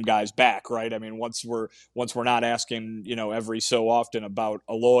bigger name guys back, right? I mean, once we're not asking, every so often about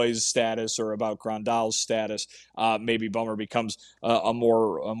Eloy's status or about Grandal's status, maybe Bummer becomes a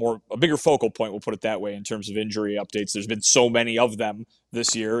bigger focal point. We'll put it that way in terms of injury updates. There's been so many of them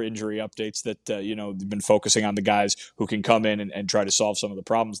this year, injury updates, that they've been focusing on the guys who can come in and try to solve some of the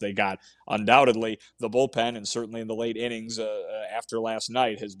problems they got. Undoubtedly, the bullpen, and certainly in the late innings after last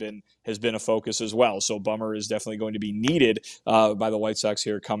night, has been a focus as well. So Bummer is definitely going to be needed by the White Sox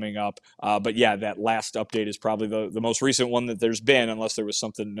here coming up. But yeah, that last update is probably the most recent one that there's been, unless there was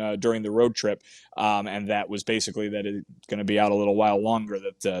something during the road trip, and that was basically that it's going to be out a little while longer.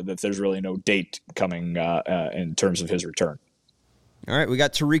 That there's really no date coming in terms of his return. All right, we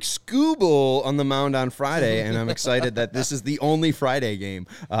got Tariq Skubal on the mound on Friday, and I'm excited that this is the only Friday game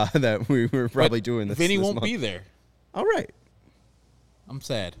that we were probably doing this. Vinny won't month. be there. All right, I'm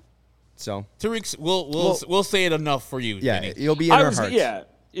sad. So Tariq, we'll say it enough for you. Yeah, Vinny. you'll be in our hearts.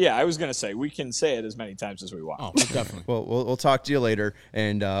 Yeah. I was gonna say we can say it as many times as we want. Oh, definitely. Well, we'll talk to you later,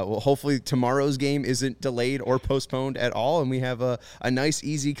 and hopefully tomorrow's game isn't delayed or postponed at all, and we have a nice,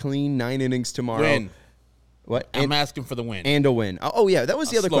 easy, clean 9 innings tomorrow. Win. What? I'm asking for the win. And a win. Oh, yeah, that was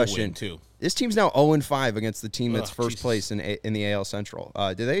the other question. Win too. This team's now 0-5 against the team that's first place in the AL Central.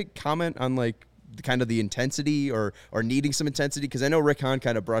 Did they comment on kind of the intensity or needing some intensity? Because I know Rick Hahn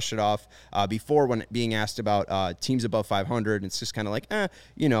kind of brushed it off before when being asked about teams above 500. It's just kind of like,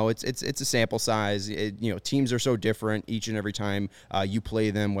 it's a sample size. Teams are so different each and every time you play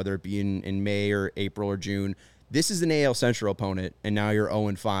them, whether it be in May or April or June. This is an AL Central opponent, and now you're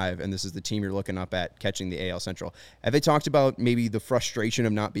 0-5, and this is the team you're looking up at catching the AL Central. Have they talked about maybe the frustration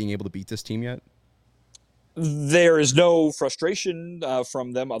of not being able to beat this team yet? There is no frustration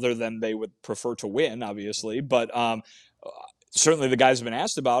from them other than they would prefer to win, obviously. But certainly the guys have been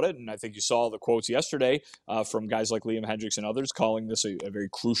asked about it, and I think you saw the quotes yesterday from guys like Liam Hendricks and others calling this a very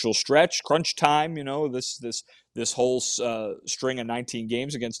crucial stretch, crunch time. This whole string of 19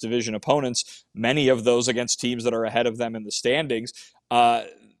 games against division opponents, many of those against teams that are ahead of them in the standings. I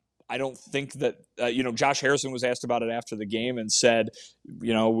don't think that Josh Harrison was asked about it after the game and said,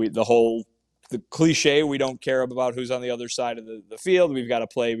 the cliche, we don't care about who's on the other side of the field. We've got to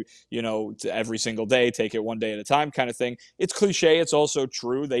play, every single day, take it one day at a time kind of thing. It's cliche. It's also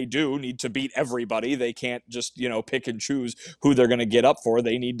true. They do need to beat everybody. They can't just, pick and choose who they're going to get up for.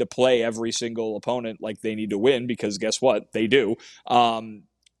 They need to play every single opponent like they need to win, because guess what? They do.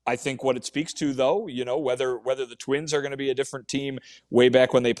 I think what it speaks to, though, whether the Twins are going to be a different team way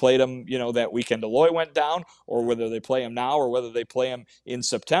back when they played them, that weekend Eloy went down, or whether they play them now, or whether they play them in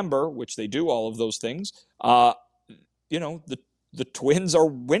September, which they do all of those things. The Twins are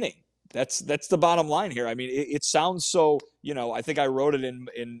winning. That's the bottom line here. I mean, it sounds so, I think I wrote it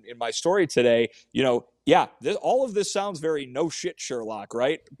in my story today, all of this sounds very no shit Sherlock,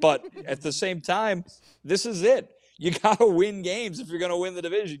 right? But at the same time, this is it. You got to win games if you're going to win the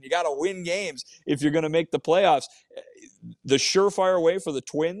division. You got to win games if you're going to make the playoffs. The surefire way for the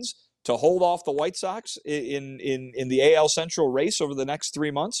Twins to hold off the White Sox in the AL Central race over the next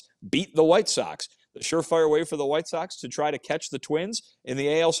 3 months, beat the White Sox. The surefire way for the White Sox to try to catch the Twins in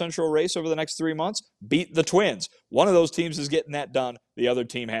the AL Central race over the next 3 months, beat the Twins. One of those teams is getting that done. The other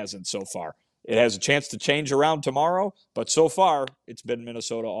team hasn't so far. It has a chance to change around tomorrow, but so far it's been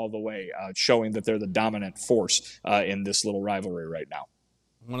Minnesota all the way, showing that they're the dominant force in this little rivalry right now.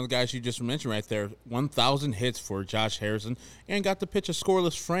 One of the guys you just mentioned right there, 1,000 hits for Josh Harrison, and got to pitch a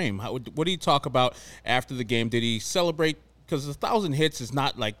scoreless frame. What do you talk about after the game? Did he celebrate? Because 1,000 hits is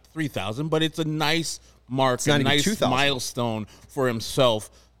not like 3,000, but it's a nice mark, a nice milestone for himself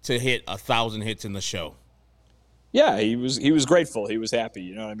to hit 1,000 hits in the show. Yeah, he was grateful. He was happy.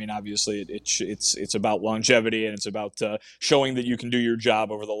 You know what I mean? Obviously, it's about longevity, and it's about showing that you can do your job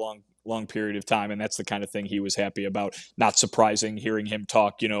over the long period of time, and that's the kind of thing he was happy about. Not surprising hearing him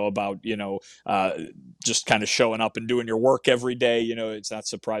talk, about just kind of showing up and doing your work every day. It's not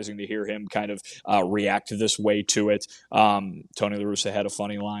surprising to hear him kind of react this way to it. Tony La Russa had a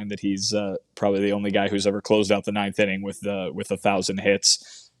funny line that he's probably the only guy who's ever closed out the ninth inning with 1,000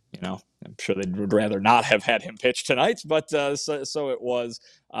 hits. I'm sure they would rather not have had him pitch tonight, but so it was.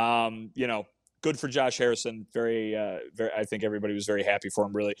 Good for Josh Harrison. Very. I think everybody was very happy for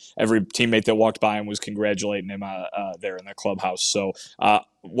him. Really, every teammate that walked by him was congratulating him there in the clubhouse. So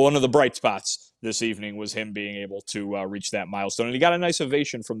one of the bright spots this evening was him being able to reach that milestone, and he got a nice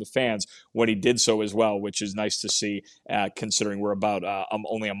ovation from the fans when he did so as well, which is nice to see. Considering we're about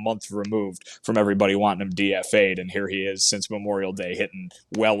only a month removed from everybody wanting him DFA'd, and here he is since Memorial Day hitting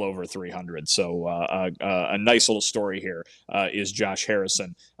well over 300. So a nice little story here is Josh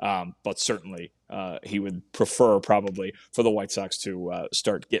Harrison, but certainly. He would prefer probably for the White Sox to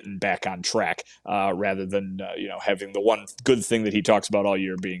start getting back on track rather than having the one good thing that he talks about all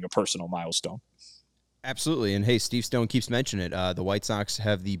year being a personal milestone. Absolutely. And hey, Steve Stone keeps mentioning it. The White Sox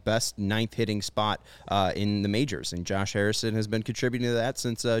have the best ninth hitting spot in the majors, and Josh Harrison has been contributing to that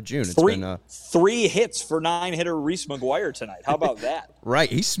since June. It's been 3 hits for 9-hitter Reese McGuire tonight. How about that? Right.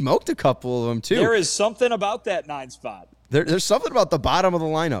 He smoked a couple of them, too. There is something about that 9 spot. There's something about the bottom of the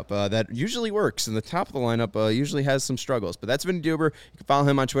lineup that usually works, and the top of the lineup usually has some struggles. But that's Vinny Duber. You can follow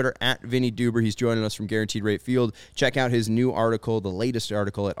him on Twitter at Vinny Duber. He's joining us from Guaranteed Rate Field. Check out his new article, the latest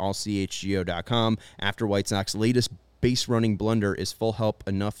article at allchgo.com. After White Sox latest base running blunder, is full help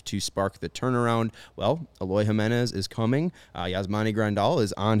enough to spark the turnaround? Well, Eloy Jimenez is coming. Yasmani Grandal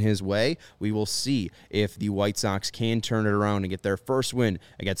is on his way. We will see if the White Sox can turn it around and get their first win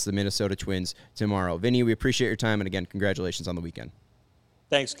against the Minnesota Twins tomorrow. Vinny, we appreciate your time, and again, congratulations on the weekend.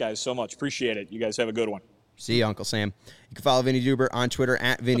 Thanks, guys, so much. Appreciate it. You guys have a good one. See you, Uncle Sam. You can follow Vinny Duber on Twitter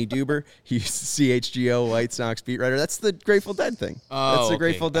at Vinny Duber. He's CHGO White Sox beat writer. That's the Grateful Dead thing. That's the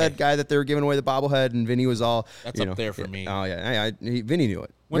Grateful Dead guy that they were giving away the bobblehead, and Vinny was all... That's up there for me. Oh, yeah. Vinny knew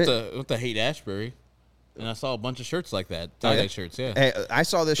it. Went to Haight-Ashbury, and I saw a bunch of shirts like that. Tie-dye shirts, yeah. Hey, I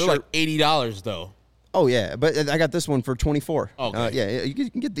saw this shirt. They're like $80, though. Oh, yeah, but I got this one for $24. Okay. Yeah, you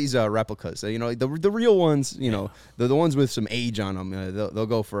can get these replicas. The real ones, the ones with some age on them, they'll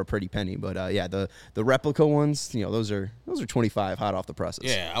go for a pretty penny. But, the replica ones, those are $25 hot off the presses.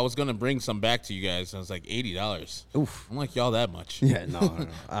 Yeah, I was going to bring some back to you guys. I was like, $80. Oof. I'm like y'all that much. Yeah, no.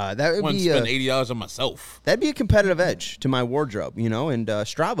 That would be spend $80 on myself. That'd be a competitive edge to my wardrobe, and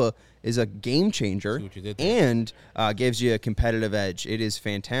Strava is a game changer and gives you a competitive edge. It is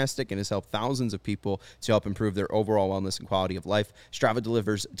fantastic and has helped thousands of people to help improve their overall wellness and quality of life. Strava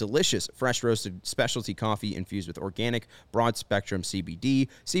delivers delicious, fresh roasted specialty coffee infused with organic, broad spectrum CBD.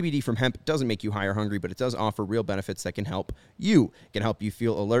 CBD from hemp doesn't make you high or hungry, but it does offer real benefits that can help you. It can help you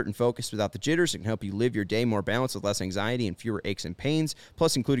feel alert and focused without the jitters. It can help you live your day more balanced with less anxiety and fewer aches and pains.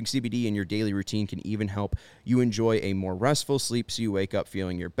 Plus, including CBD in your daily routine can even help you enjoy a more restful sleep so you wake up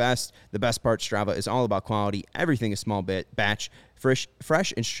feeling your best. The best part, Strava is all about quality. Everything is small batch,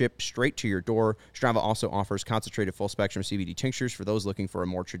 fresh and shipped straight to your door. Strava also offers concentrated full-spectrum CBD tinctures for those looking for a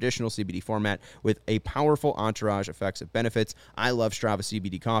more traditional CBD format with a powerful entourage effects of benefits. I love Strava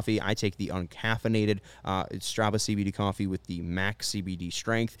CBD coffee. I take the uncaffeinated Strava CBD coffee with the max CBD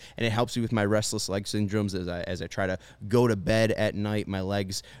strength, and it helps me with my restless leg syndromes as I try to go to bed at night. My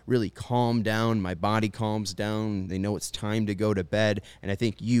legs really calm down. My body calms down. They know it's time to go to bed, and I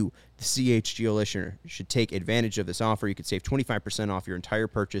think you, the CHGO listener, should take advantage of this offer. You could save 25% off your entire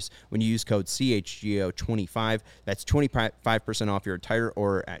purchase when you use code CHGO25. That's 25% off your entire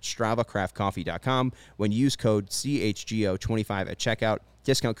order at StravaCraftCoffee.com. When you use code CHGO25 at checkout,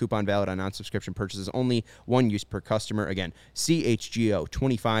 discount coupon valid on non-subscription purchases only. One use per customer. Again,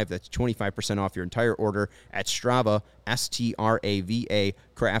 CHGO25. That's 25% off your entire order at Strava, STRAVA,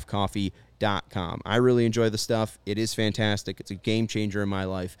 craftcoffee.com. slump.com. I really enjoy the stuff. It is fantastic. It's a game changer in my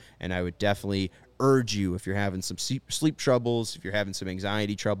life, and I would definitely urge you, if you're having some sleep troubles, if you're having some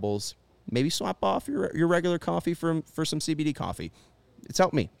anxiety troubles, maybe swap off your regular coffee for some CBD coffee. It's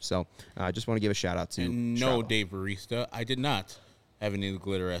helped me. So I just want to give a shout out to No, Dave Barista, I did not have any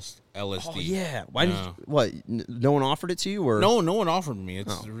glitter LSD. Oh, yeah. Why did you, what? No one offered it to you? Or No one offered me.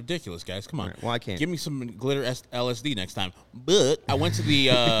 It's ridiculous, guys. Come on. Right, well, I can't. Give me some glitter LSD next time. But I went to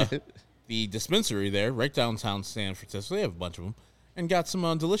the the dispensary there, right downtown San Francisco. They have a bunch of them. And got some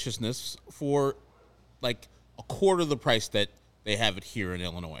deliciousness for like a quarter of the price that they have it here in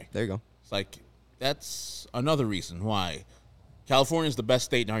Illinois. There you go. It's like, that's another reason why California is the best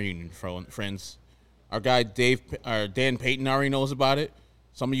state in our union, friends. Our guy Dan Payton already knows about it.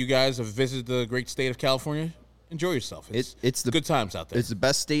 Some of you guys have visited the great state of California. Enjoy yourself. It's the good times out there. It's the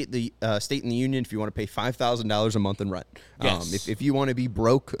best state in the union if you want to pay $5,000 a month in rent. Yes. If you want to be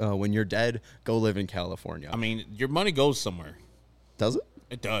broke when you're dead, go live in California. I mean, your money goes somewhere. Does it?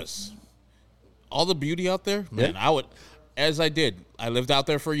 It does. All the beauty out there, man. Yeah. I lived out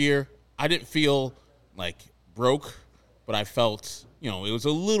there for a year. I didn't feel like broke, but I felt, it was a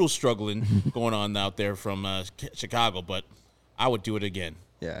little struggling going on out there from Chicago, but I would do it again.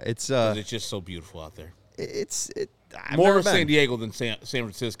 Yeah, it's just so beautiful out there. I've More never of been. San Diego than San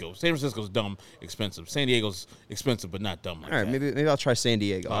Francisco. San Francisco's dumb, expensive. San Diego's expensive, but not dumb like All right, that. maybe I'll try San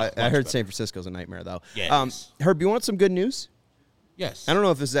Diego. I heard better. San Francisco's a nightmare, though. Yeah, Herb, you want some good news? Yes. I don't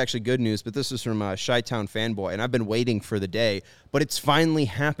know if this is actually good news, but this is from Chi-Town Fanboy, and I've been waiting for the day, but it's finally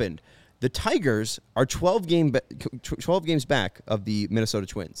happened. The Tigers are 12 games back of the Minnesota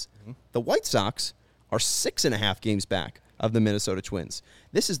Twins. Mm-hmm. The White Sox are 6.5 games back of the Minnesota Twins.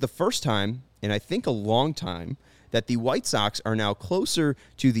 This is the first time, in I think a long time, that the White Sox are now closer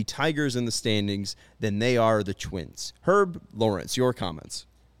to the Tigers in the standings than they are the Twins. Herb, Lawrence, your comments.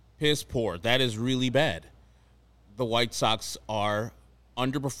 Piss poor. That is really bad. The White Sox are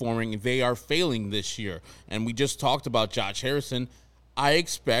underperforming. They are failing this year. And we just talked about Josh Harrison. I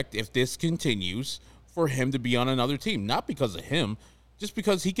expect, if this continues, for him to be on another team. Not because of him, just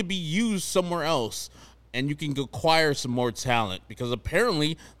because he could be used somewhere else and you can acquire some more talent, because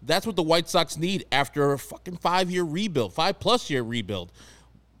apparently that's what the White Sox need after a fucking 5-year rebuild, 5+ year rebuild.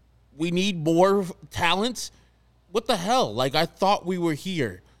 We need more talent. What the hell? Like, I thought we were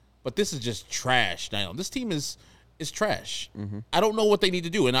here, but this is just trash now. This team is trash. Mm-hmm. I don't know what they need to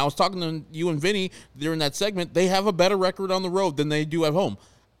do. And I was talking to you and Vinny during that segment. They have a better record on the road than they do at home.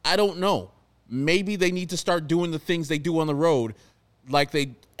 I don't know. Maybe they need to start doing the things they do on the road like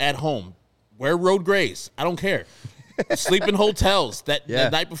they at home. Wear road grays. I don't care. Sleep in hotels that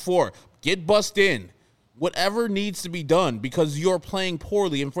night before. Get bussed in. Whatever needs to be done, because you're playing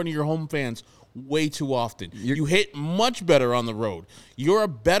poorly in front of your home fans way too often. You hit much better on the road. You're a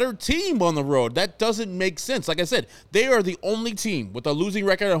better team on the road. That doesn't make sense. Like I said, they are the only team with a losing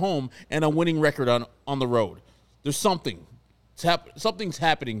record at home and a winning record on the road. There's something. Something's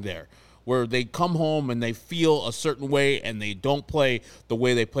happening there, where they come home and they feel a certain way and they don't play the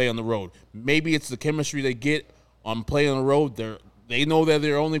way they play on the road. Maybe it's the chemistry they get on playing on the road. They know that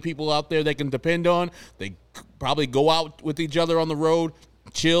they're the only people out there they can depend on. They probably go out with each other on the road,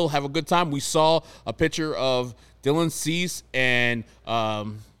 chill, have a good time. We saw a picture of Dylan Cease and, Help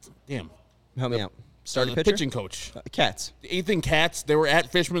me out. Starting the pitching coach. Katz. Ethan Katz. They were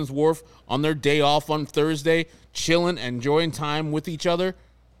at Fisherman's Wharf on their day off on Thursday, chilling, enjoying time with each other.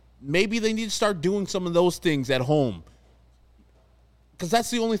 Maybe they need to start doing some of those things at home, because that's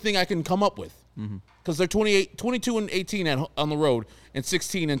the only thing I can come up with. Because they're 22 and 18 on the road, and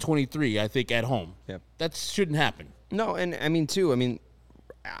 16 and 23, I think, at home. Yep. That shouldn't happen. No, and I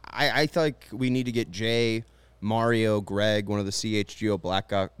think we need to get Jay, Mario, Greg, one of the CHGO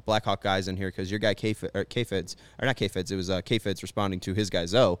Blackhawk guys in here, because your guy K-Feds, or not K-Feds, it was K-Feds responding to his guy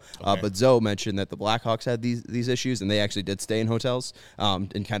Zoe. Okay. But Zoe mentioned that the Blackhawks had these issues, and they actually did stay in hotels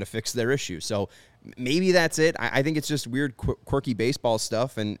and kind of fix their issues. So maybe that's it. I think it's just weird, quirky baseball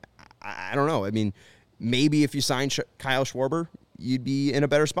stuff, and I don't know. I mean, maybe if you sign Kyle Schwarber, you'd be in a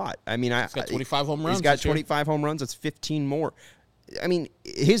better spot. I mean, he's got 25 home runs. He's got 25 home runs. That's 15 more. I mean,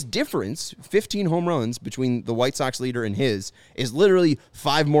 his difference, 15 home runs between the White Sox leader and his, is literally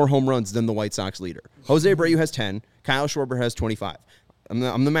 5 more home runs than the White Sox leader. Jose Abreu has 10. Kyle Schwarber has 25.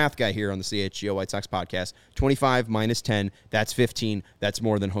 I'm the math guy here on the CHGO White Sox podcast. 25 minus 10, that's 15. That's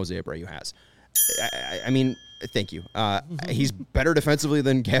more than Jose Abreu has. I mean, thank you. He's better defensively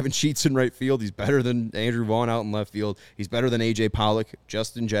than Gavin Sheets in right field. He's better than Andrew Vaughn out in left field. He's better than A.J. Pollock,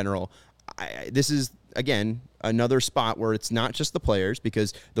 just in general. This is again, another spot where it's not just the players,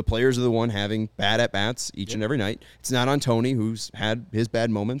 because the players are the one having bad at-bats each and every night. It's not on Tony, who's had his bad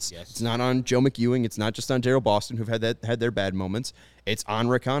moments. Yes. It's not on Joe McEwing. It's not just on Daryl Boston, who've had their bad moments. It's on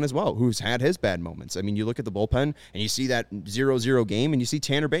Rick Hahn as well, who's had his bad moments. I mean, you look at the bullpen, and you see that 0-0 game, and you see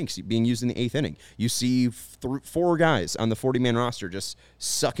Tanner Banks being used in the 8th inning. You see 4 guys on the 40-man roster just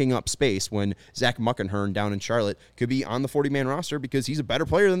sucking up space when Zach Muckenhirn down in Charlotte could be on the 40-man roster because he's a better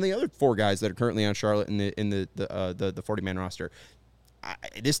player than the other 4 guys that are currently on Charlotte in the 40-man roster.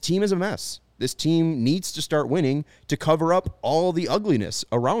 This team is a mess. This team needs to start winning to cover up all the ugliness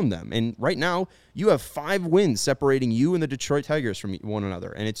around them. And right now, you have 5 wins separating you and the Detroit Tigers from one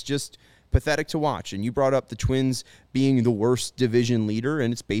another. And it's just pathetic to watch. And you brought up the Twins being the worst division leader,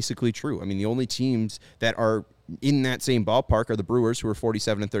 and it's basically true. I mean, the only teams that are in that same ballpark are the Brewers, who are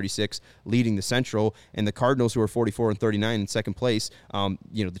 47-36, leading the Central, and the Cardinals, who are 44-39 in second place.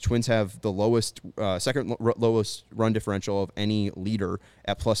 The Twins have the second lowest run differential of any leader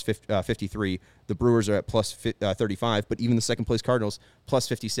at plus 53. The Brewers are at plus 35, but even the second place Cardinals plus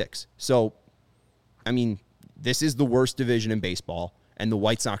 56. So, I mean, this is the worst division in baseball, and the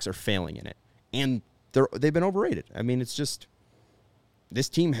White Sox are failing in it, and they've been overrated. I mean, it's just this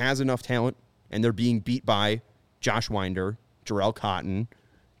team has enough talent, and they're being beat by Josh Winder, Jarrell Cotton,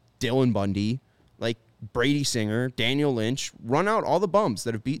 Dylan Bundy, like Brady Singer, Daniel Lynch. Run out all the bums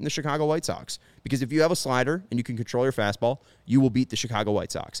that have beaten the Chicago White Sox. Because if you have a slider and you can control your fastball, you will beat the Chicago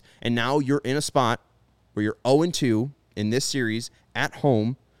White Sox. And now you're in a spot where you're 0-2 in this series at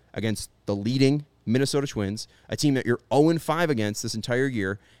home against the leading Minnesota Twins, a team that you're 0-5 against this entire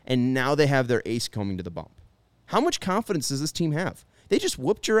year, and now they have their ace coming to the bump. How much confidence does this team have? They just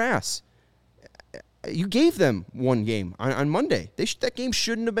whooped your ass. You gave them one game on Monday. That game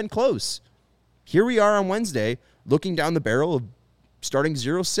shouldn't have been close. Here we are on Wednesday, looking down the barrel of starting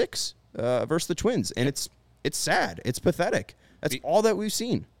 0-6 versus the Twins, and it's sad. It's pathetic. That's all that we've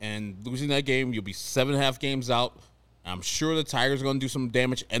seen. And losing that game, you'll be 7.5 games out. I'm sure the Tigers are going to do some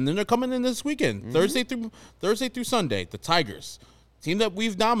damage, and then they're coming in this weekend, Thursday through Sunday. The Tigers, team that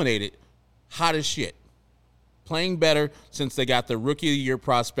we've dominated, hot as shit, playing better since they got the Rookie of the Year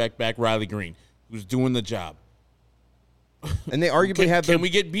prospect back, Riley Green, who's doing the job. And they arguably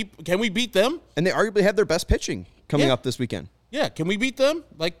Can we beat them? And they arguably have their best pitching coming up this weekend. Yeah, can we beat them?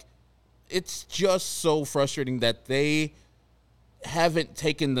 Like, it's just so frustrating that they haven't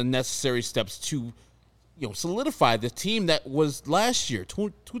taken the necessary steps to, solidify the team that was last year,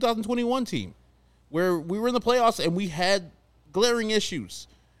 2021 team, where we were in the playoffs and we had glaring issues.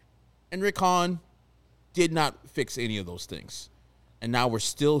 And Rick Hahn did not fix any of those things. And now we're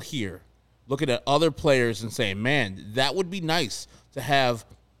still here, looking at other players and saying, man, that would be nice to have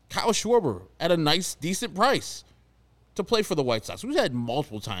Kyle Schwarber at a nice, decent price to play for the White Sox. We've had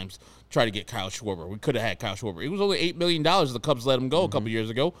multiple times try to get Kyle Schwarber. We could have had Kyle Schwarber. It was only $8 million. The Cubs let him go a couple years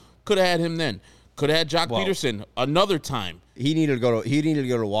ago. Could have had him then. Could have had Jock Peterson another time. He needed to go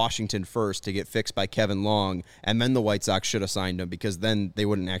to Washington first to get fixed by Kevin Long, and then the White Sox should have signed him, because then they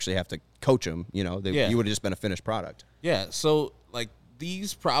wouldn't actually have to coach him. He would have just been a finished product. Yeah, so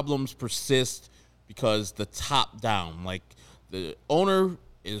these problems persist because the top down, the owner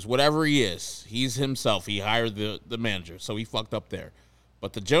is whatever he is. He's himself. He hired the manager, so he fucked up there.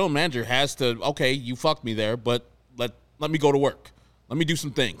 But the general manager has to, okay, you fucked me there, but let me go to work. Let me do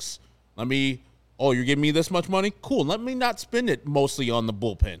some things. You're giving me this much money? Cool. Let me not spend it mostly on the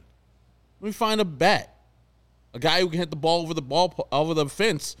bullpen. Let me find a bat. A guy who can hit the ball over the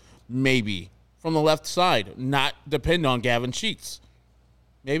fence, maybe, from the left side, not depend on Gavin Sheets.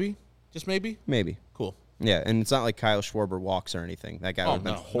 Maybe? Just maybe? Maybe. Cool. Yeah, and it's not like Kyle Schwarber walks or anything. That guy would have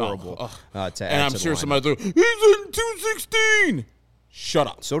been horrible to add. And I'm sure somebody threw, he's in 216. Shut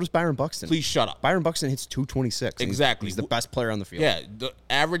up. So does Byron Buxton. Please shut up. Byron Buxton hits 226. Exactly. He's the best player on the field. Yeah, the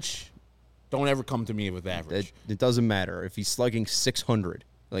average. Don't ever come to me with average. It doesn't matter if he's slugging 600.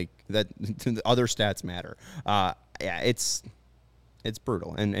 Like that, the other stats matter. It's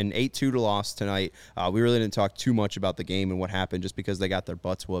brutal. And 8-2 loss tonight. We really didn't talk too much about the game and what happened, just because they got their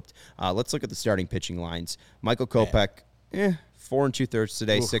butts whooped. Let's look at the starting pitching lines. Michael Kopech, 4 2/3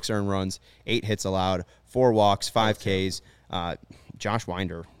 today, 6 earned runs, 8 hits allowed, 4 walks, 5 Ks. Josh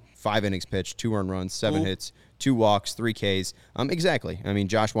Winder, 5 innings pitched, 2 earned runs, 7 hits, 2 walks, 3 Ks. Exactly. I mean,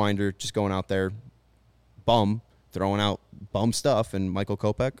 Josh Winder just going out there, throwing out bum stuff, and Michael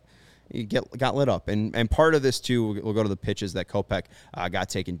Kopech got lit up. And part of this, too, we'll go to the pitches that Kopech got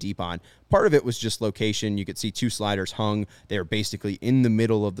taken deep on. Part of it was just location. You could see 2 sliders hung. They were basically in the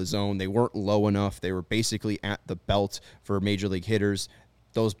middle of the zone. They weren't low enough. They were basically at the belt for major league hitters.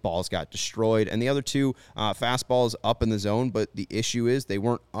 those balls got destroyed. And the other two fastballs up in the zone, but the issue is they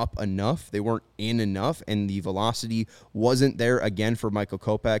weren't up enough. They weren't in enough, and the velocity wasn't there again for Michael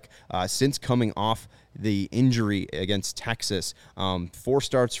Kopech since coming off the injury against Texas. 4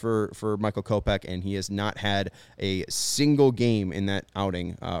 starts for Michael Kopech, and he has not had a single game in that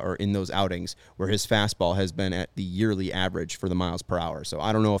outing or in those outings where his fastball has been at the yearly average for the miles per hour. So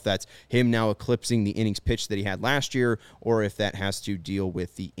I don't know if that's him now eclipsing the innings pitched that he had last year, or if that has to deal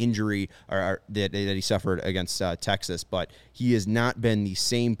with the injury or that he suffered against Texas. But he has not been the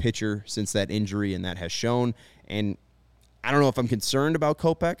same pitcher since that injury, and that has shown. And I don't know if I'm concerned about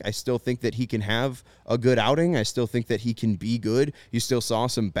Kopech. I still think that he can have a good outing. I still think that he can be good. You still saw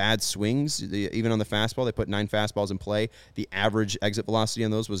some bad swings, even on the fastball. They put 9 fastballs in play. The average exit velocity on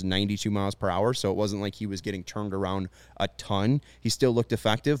those was 92 miles per hour, so it wasn't like he was getting turned around a ton. He still looked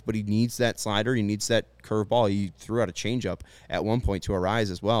effective, but he needs that slider. He needs that curveball. He threw out a changeup at one point to Arise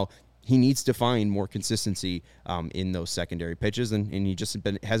as well. He needs to find more consistency in those secondary pitches, and he just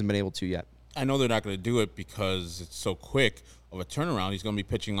hasn't been able to yet. I know they're not going to do it because it's so quick of a turnaround. He's going to be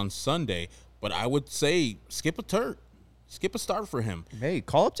pitching on Sunday. But I would say skip a start for him. Hey,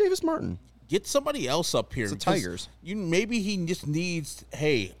 call up Davis Martin. Get somebody else up here. It's the Tigers. Maybe he just needs,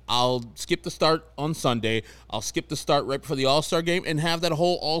 hey, I'll skip the start on Sunday. I'll skip the start right before the All-Star game and have that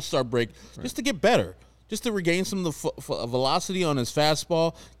whole All-Star break just to get better, just to regain some of the velocity on his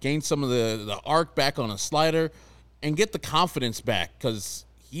fastball, gain some of the arc back on his slider, and get the confidence back because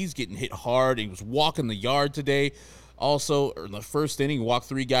he's getting hit hard. He was walking the yard today. Also, in the first inning, walked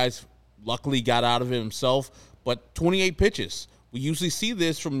 3 guys. Luckily got out of it himself. But 28 pitches. We usually see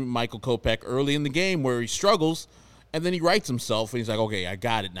this from Michael Kopech early in the game where he struggles, and then he rights himself, and he's like, okay, I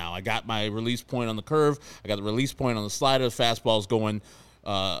got it now. I got my release point on the curve. I got the release point on the slider. The fastball's going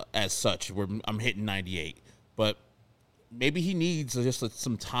as such. I'm hitting 98. But maybe he needs just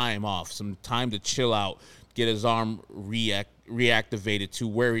some time off, some time to chill out, get his arm reactivated to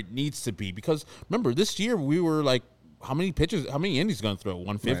where it needs to be. Because remember, this year we were like, how many innings going to throw?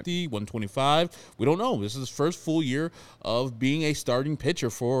 150, right. 125? We don't know. This is his first full year of being a starting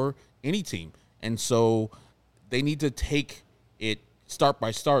pitcher for any team. And so they need to take it start by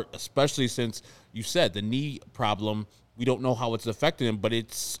start, especially since you said the knee problem. We don't know how it's affecting him, but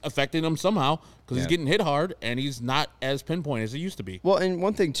it's affecting him somehow because he's getting hit hard and he's not as pinpoint as he used to be. Well, and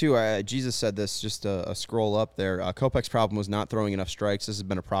one thing, too, Jesus said this, just a scroll up there. Kopech's problem was not throwing enough strikes. This has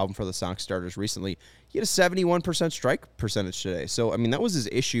been a problem for the Sox starters recently. He had a 71% strike percentage today. So, I mean, that was his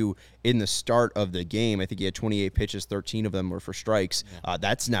issue in the start of the game. I think he had 28 pitches, 13 of them were for strikes. Yeah.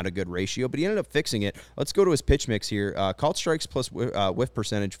 That's not a good ratio, but he ended up fixing it. Let's go to his pitch mix here. Called strikes plus whiff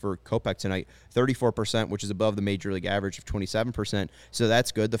percentage for Kopech tonight, 34%, which is above the major league average of 27%. So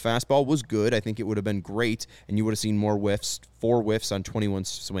that's good. The fastball was good. I think it would have been great, and you would have seen more whiffs, 4 whiffs on 21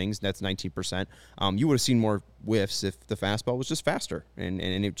 swings. That's 19%. You would have seen more whiffs if the fastball was just faster, and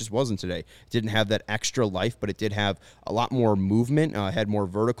it just wasn't today. It didn't have that extra life, but it did have a lot more movement, had more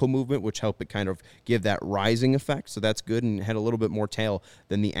vertical movement, which helped it kind of give that rising effect. So that's good, and had a little bit more tail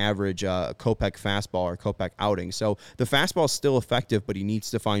than the average Kopech fastball or Kopech outing. So the fastball is still effective, but he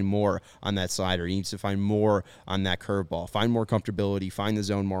needs to find more on that slider. He needs to find more on that curveball, find more comfortability, find the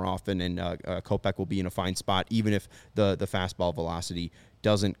zone more often, and Kopech will be in a fine spot, even if the fastball velocity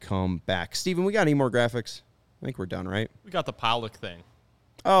doesn't come back. Steven, we got any more graphics? I think we're done, right? We got the Pollock thing.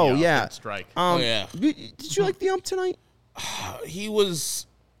 Oh, yeah. Strike. Yeah. Did you like the ump tonight? He was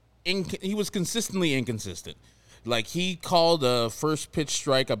consistently inconsistent. Like, he called a first pitch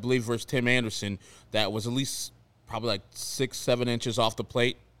strike, I believe, versus Tim Anderson that was at least probably like 6-7 inches off the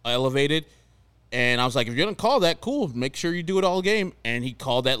plate, elevated. And I was like, if you're going to call that, cool. Make sure you do it all game. And he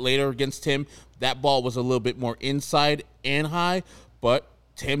called that later against Tim. That ball was a little bit more inside and high, but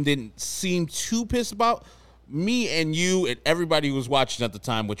Tim didn't seem too pissed about. Me and you and everybody who was watching at the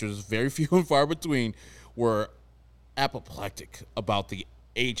time, which was very few and far between, were apoplectic about the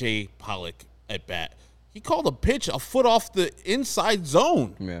A.J. Pollock at bat. He called a pitch a foot off the inside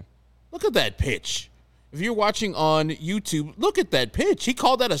zone. Yeah. Look at that pitch. If you're watching on YouTube, look at that pitch. He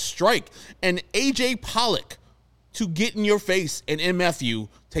called that a strike. And A.J. Pollock to get in your face and MF you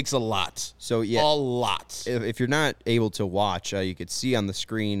takes a lot. So, yeah. A lot. If you're not able to watch, you could see on the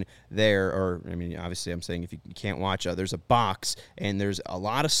screen there, or, I mean, obviously I'm saying if you can't watch, there's a box, and there's a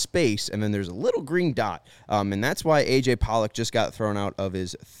lot of space, and then there's a little green dot. And that's why A.J. Pollock just got thrown out of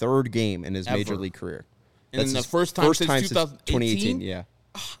his 3rd game in his Major League career. And then the first time since 2018, yeah.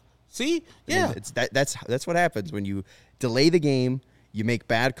 See? Yeah. I mean, that's what happens when you delay the game, you make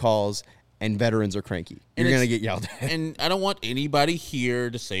bad calls, and veterans are cranky. You're going to get yelled at. And I don't want anybody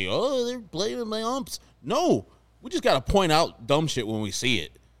here to say, oh, they're blaming my umps. No. we just got to point out dumb shit when we see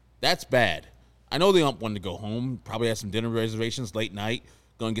it. That's bad. I know the ump wanted to go home, probably had some dinner reservations late night,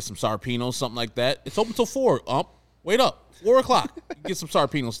 going to get some Sarpinos, something like that. It's open till 4, ump. Wait up. 4 o'clock. Get some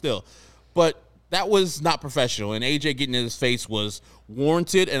Sarpinos still. But that was not professional, and AJ getting in his face was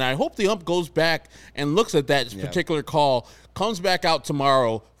warranted, and I hope the ump goes back and looks at that particular call, comes back out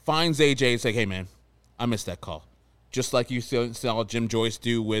tomorrow, finds AJ and say, hey, man, I missed that call. Just like you saw Jim Joyce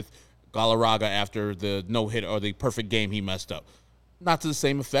do with Galarraga after the no-hit or the perfect game he messed up. Not to the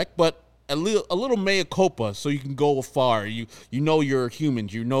same effect, but a little mea culpa so you can go far. You know you're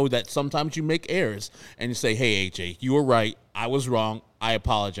humans. You know that sometimes you make errors, and you say, hey, AJ, you were right. I was wrong. I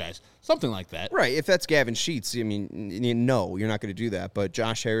apologize. Something like that. Right. If that's Gavin Sheets, I mean, no, you're not going to do that. But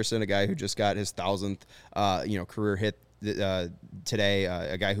Josh Harrison, a guy who just got his 1,000th, career hit today,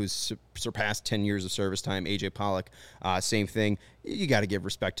 a guy who's surpassed 10 years of service time, AJ Pollock, same thing. You got to give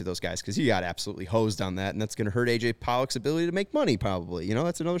respect to those guys because he got absolutely hosed on that, and that's going to hurt AJ Pollock's ability to make money probably.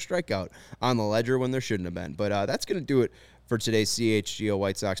 That's another strikeout on the ledger when there shouldn't have been. But that's going to do it for today's CHGO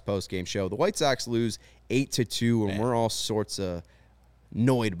White Sox postgame show. The White Sox lose 8-2, and we're all sorts of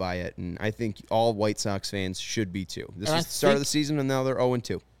annoyed by it, and I think all White Sox fans should be too. This is the start of the season, and now they're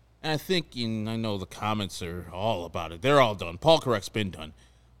 0-2. And I think, I know the comments are all about it. They're all done. Paul Correct's been done.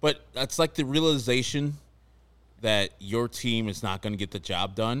 But that's like the realization that your team is not going to get the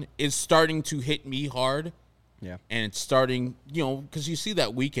job done is starting to hit me hard. Yeah. And it's starting, because you see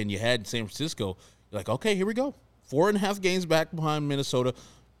that weekend you had in San Francisco, you're like, okay, here we go. 4.5 games back behind Minnesota.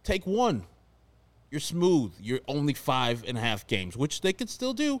 Take 1. You're smooth. You're only 5.5 games, which they could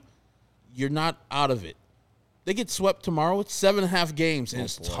still do. You're not out of it. They get swept tomorrow. It's 7.5 games, and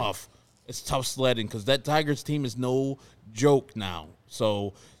it's tough. It's tough sledding because that Tigers team is no joke now.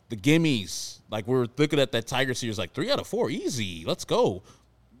 So the gimmies, like we're looking at that Tiger series, like 3 out of 4, easy. Let's go.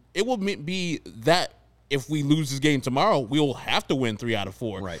 It will be that if we lose this game tomorrow, we will have to win 3 out of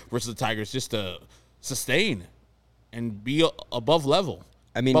 4 versus the Tigers just to sustain and be above level.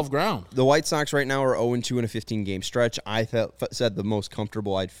 Above ground. The White Sox right now are 0-2 in a 15-game stretch. I said the most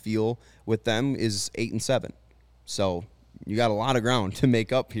comfortable I'd feel with them is 8-7. So you got a lot of ground to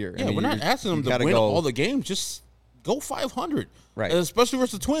make up here. Yeah, we're not asking them to win all the games. Just go 500. Right. And especially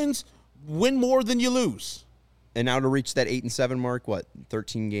versus the Twins, win more than you lose. And now to reach that 8-7 mark,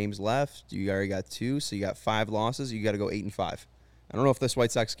 13 games left? You already got 2, so you got 5 losses. You got to go 8-5. I don't know if this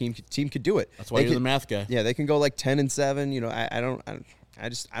White Sox team could do it. That's why you're the math guy. Yeah, they can go like 10-7.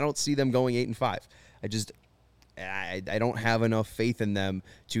 I don't see them going 8-5. I don't have enough faith in them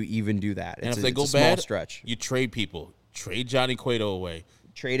to even do that. And if they go small bad, stretch. You trade people. Trade Johnny Cueto away.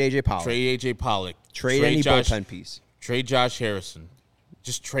 Trade AJ Pollock. Trade any bullpen piece. Trade Josh Harrison.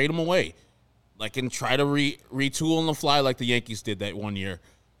 Just trade them away. And try to retool on the fly like the Yankees did that one year.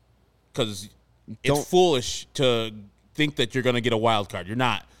 Because it's foolish to think that you're going to get a wild card. You're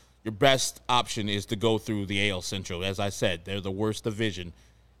not. Your best option is to go through the AL Central. As I said, they're the worst division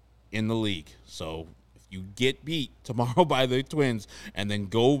in the league. So if you get beat tomorrow by the Twins and then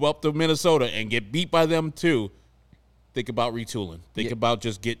go up to Minnesota and get beat by them too, think about retooling. Think about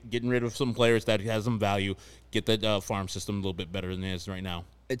just getting rid of some players that has some value. Get that farm system a little bit better than it is right now.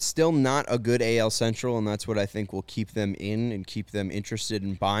 It's still not a good AL Central, and that's what I think will keep them in and keep them interested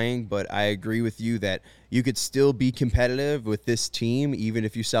in buying. But I agree with you that you could still be competitive with this team, even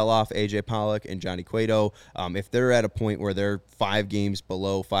if you sell off AJ Pollock and Johnny Cueto. If they're at a point where they're 5 games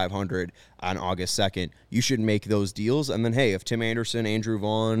below 500 on August 2nd, you should make those deals. And then, hey, if Tim Anderson, Andrew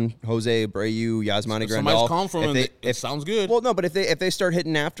Vaughn, Jose Abreu, Yasmani Grandal, somebody's calling for them, it sounds good. Well, no, but if they start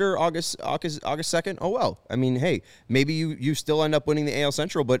hitting after August 2nd, oh well. I mean, hey, maybe you still end up winning the AL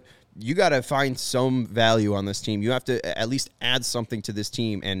Central, but you got to find some value on this team. You have to at least add something to this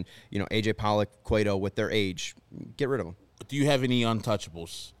team. And, AJ Pollock, Cueto, with their age, get rid of them. Do you have any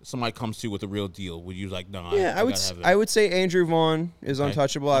untouchables? If somebody comes to you with a real deal, would you no? Yeah, I would say Andrew Vaughn is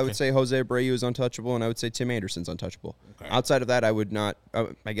untouchable. Okay. I would say Jose Abreu is untouchable, and I would say Tim Anderson's untouchable. Okay. Outside of that, I would not.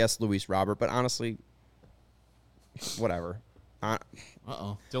 I guess Luis Robert, but honestly, whatever.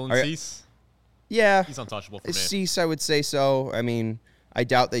 Dylan Cease? Yeah. He's untouchable for me. Cease, I would say so. I mean, I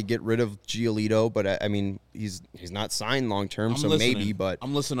doubt they get rid of Giolito, but I mean, he's not signed long term, so listening. Maybe. But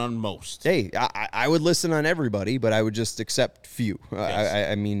I'm listening on most. Hey, I would listen on everybody, but I would just accept few. Yes.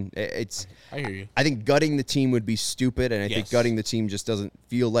 I mean, it's. I hear you. I think gutting the team would be stupid, and I think gutting the team just doesn't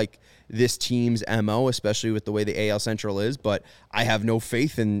feel like this team's MO, especially with the way the AL Central is. But I have no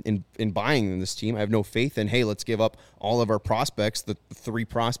faith in buying this team. I have no faith in, hey, let's give up all of our prospects, the 3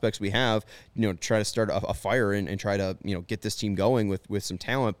 prospects we have, try to start a fire and try to, get this team going with some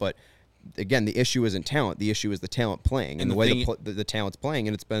talent. But again, the issue isn't talent. The issue is the talent playing and the way the talent's playing,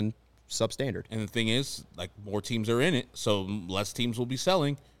 and it's been substandard. And the thing is, like, more teams are in it, so less teams will be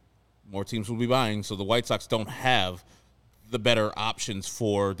selling, more teams will be buying. So the White Sox don't have the better options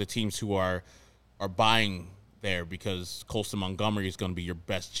for the teams who are buying there, because Colston Montgomery is going to be your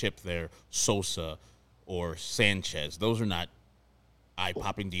best chip there, Sosa or Sanchez. Those are not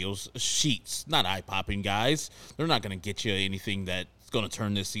eye-popping deals. Sheets, not eye-popping guys. They're not going to get you anything that's going to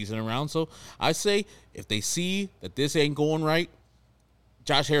turn this season around. So I say if they see that this ain't going right,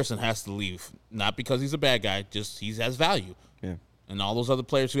 Josh Harrison has to leave. Not because he's a bad guy, just he has value. Yeah. And all those other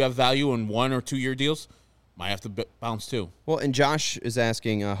players who have value in 1 or 2 year deals might have to bounce too. Well, and Josh is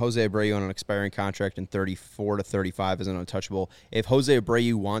asking Jose Abreu on an expiring contract in 34 to 35 is an untouchable. If Jose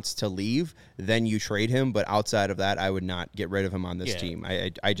Abreu wants to leave, then you trade him. But outside of that, I would not get rid of him on this team.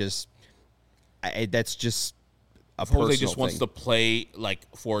 That's just a personal Jose just thing. wants to play like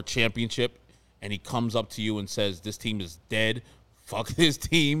for a championship, and he comes up to you and says, "This team is dead. Fuck this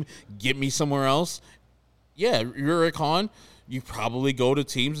team. Get me somewhere else." Yeah, you're Rick Hahn. You probably go to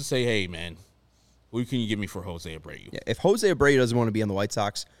teams and say, "Hey, man, who can you give me for Jose Abreu?" Yeah, if Jose Abreu doesn't want to be on the White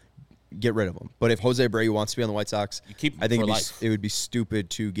Sox, get rid of him. But if Jose Abreu wants to be on the White Sox, you keep him I think for it would be stupid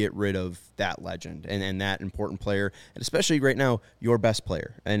to get rid of that legend and that important player, and especially right now, your best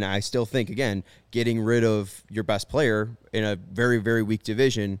player. And I still think, again, getting rid of your best player in a very, very weak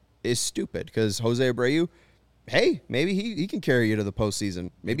division is stupid, because Jose Abreu, hey, maybe he can carry you to the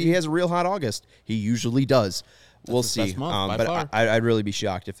postseason. Maybe he has a real hot August. He usually does. We'll see. But I'd really be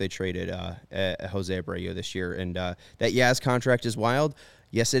shocked if they traded Jose Abreu this year. And that Yaz contract is wild.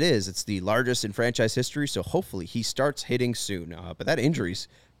 Yes, it is. It's the largest in franchise history, so hopefully he starts hitting soon. But that injury's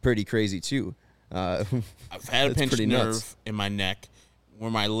pretty crazy, too. I've had a pinched nerve in my neck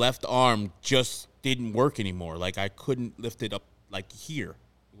where my left arm just didn't work anymore. Like, I couldn't lift it up, like, here.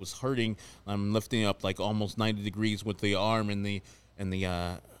 It was hurting. I'm lifting up, like, almost 90 degrees with the arm and the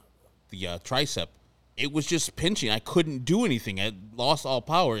tricep. It was just pinching. I couldn't do anything. I lost all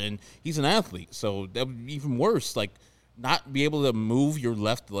power, and he's an athlete, so that would be even worse. Like, not be able to move your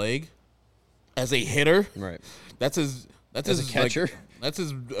left leg as a hitter. Right. That's his catcher. Like, that's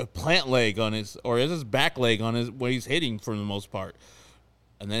his plant leg on his, or is his back leg on his when he's hitting for the most part,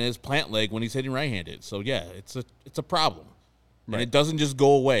 and then his plant leg when he's hitting right-handed. So yeah, it's a problem, right. And it doesn't just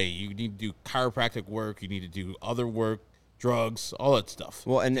go away. You need to do chiropractic work. You need to do other work. Drugs, all that stuff.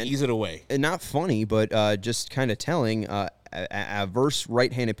 Well, and ease it away. And not funny, but just kind of telling. A verse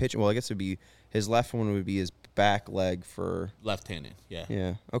right-handed pitching. Well, I guess it would be his left one would be his back leg for left-handed. Yeah.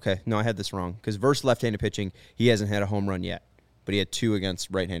 Yeah. Okay. No, I had this wrong, because verse left-handed pitching, he hasn't had a home run yet, but he had 2 against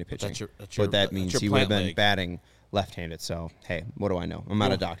right-handed pitching. But that means he would have been batting left-handed. So hey, what do I know? I'm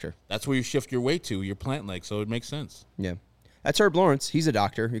not a doctor. That's where you shift your weight to, your plant leg. So it makes sense. Yeah. That's Herb Lawrence. He's a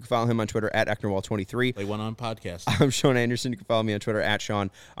doctor. You can follow him on Twitter at Ecknerwall23. They went on podcast. I'm Sean Anderson. You can follow me on Twitter at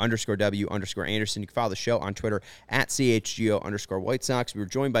Sean_W_Anderson. You can follow the show on Twitter at CHGO_White Sox. We were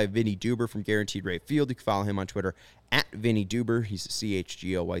joined by Vinny Duber from Guaranteed Rate Field. You can follow him on Twitter at Vinny Duber. He's a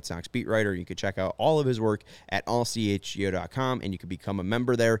CHGO White Sox beat writer. You can check out all of his work at allchgo.com, and you can become a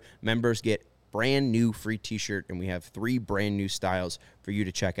member there. Members get brand new free t-shirt, and we have 3 brand new styles for you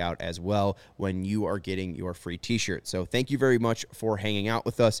to check out as well when you are getting your free t-shirt. So thank you very much for hanging out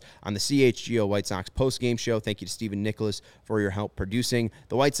with us on the CHGO White Sox post-game show. Thank you to Stephen Nicholas for your help producing.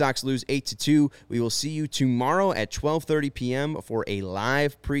 The White Sox lose 8-2. We will see you tomorrow at 12:30 p.m. for a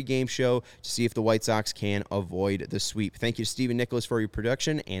live pregame show to see if the White Sox can avoid the sweep. Thank you to Stephen Nicholas for your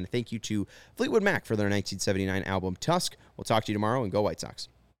production, and thank you to Fleetwood Mac for their 1979 album Tusk. We'll talk to you tomorrow, and go White Sox.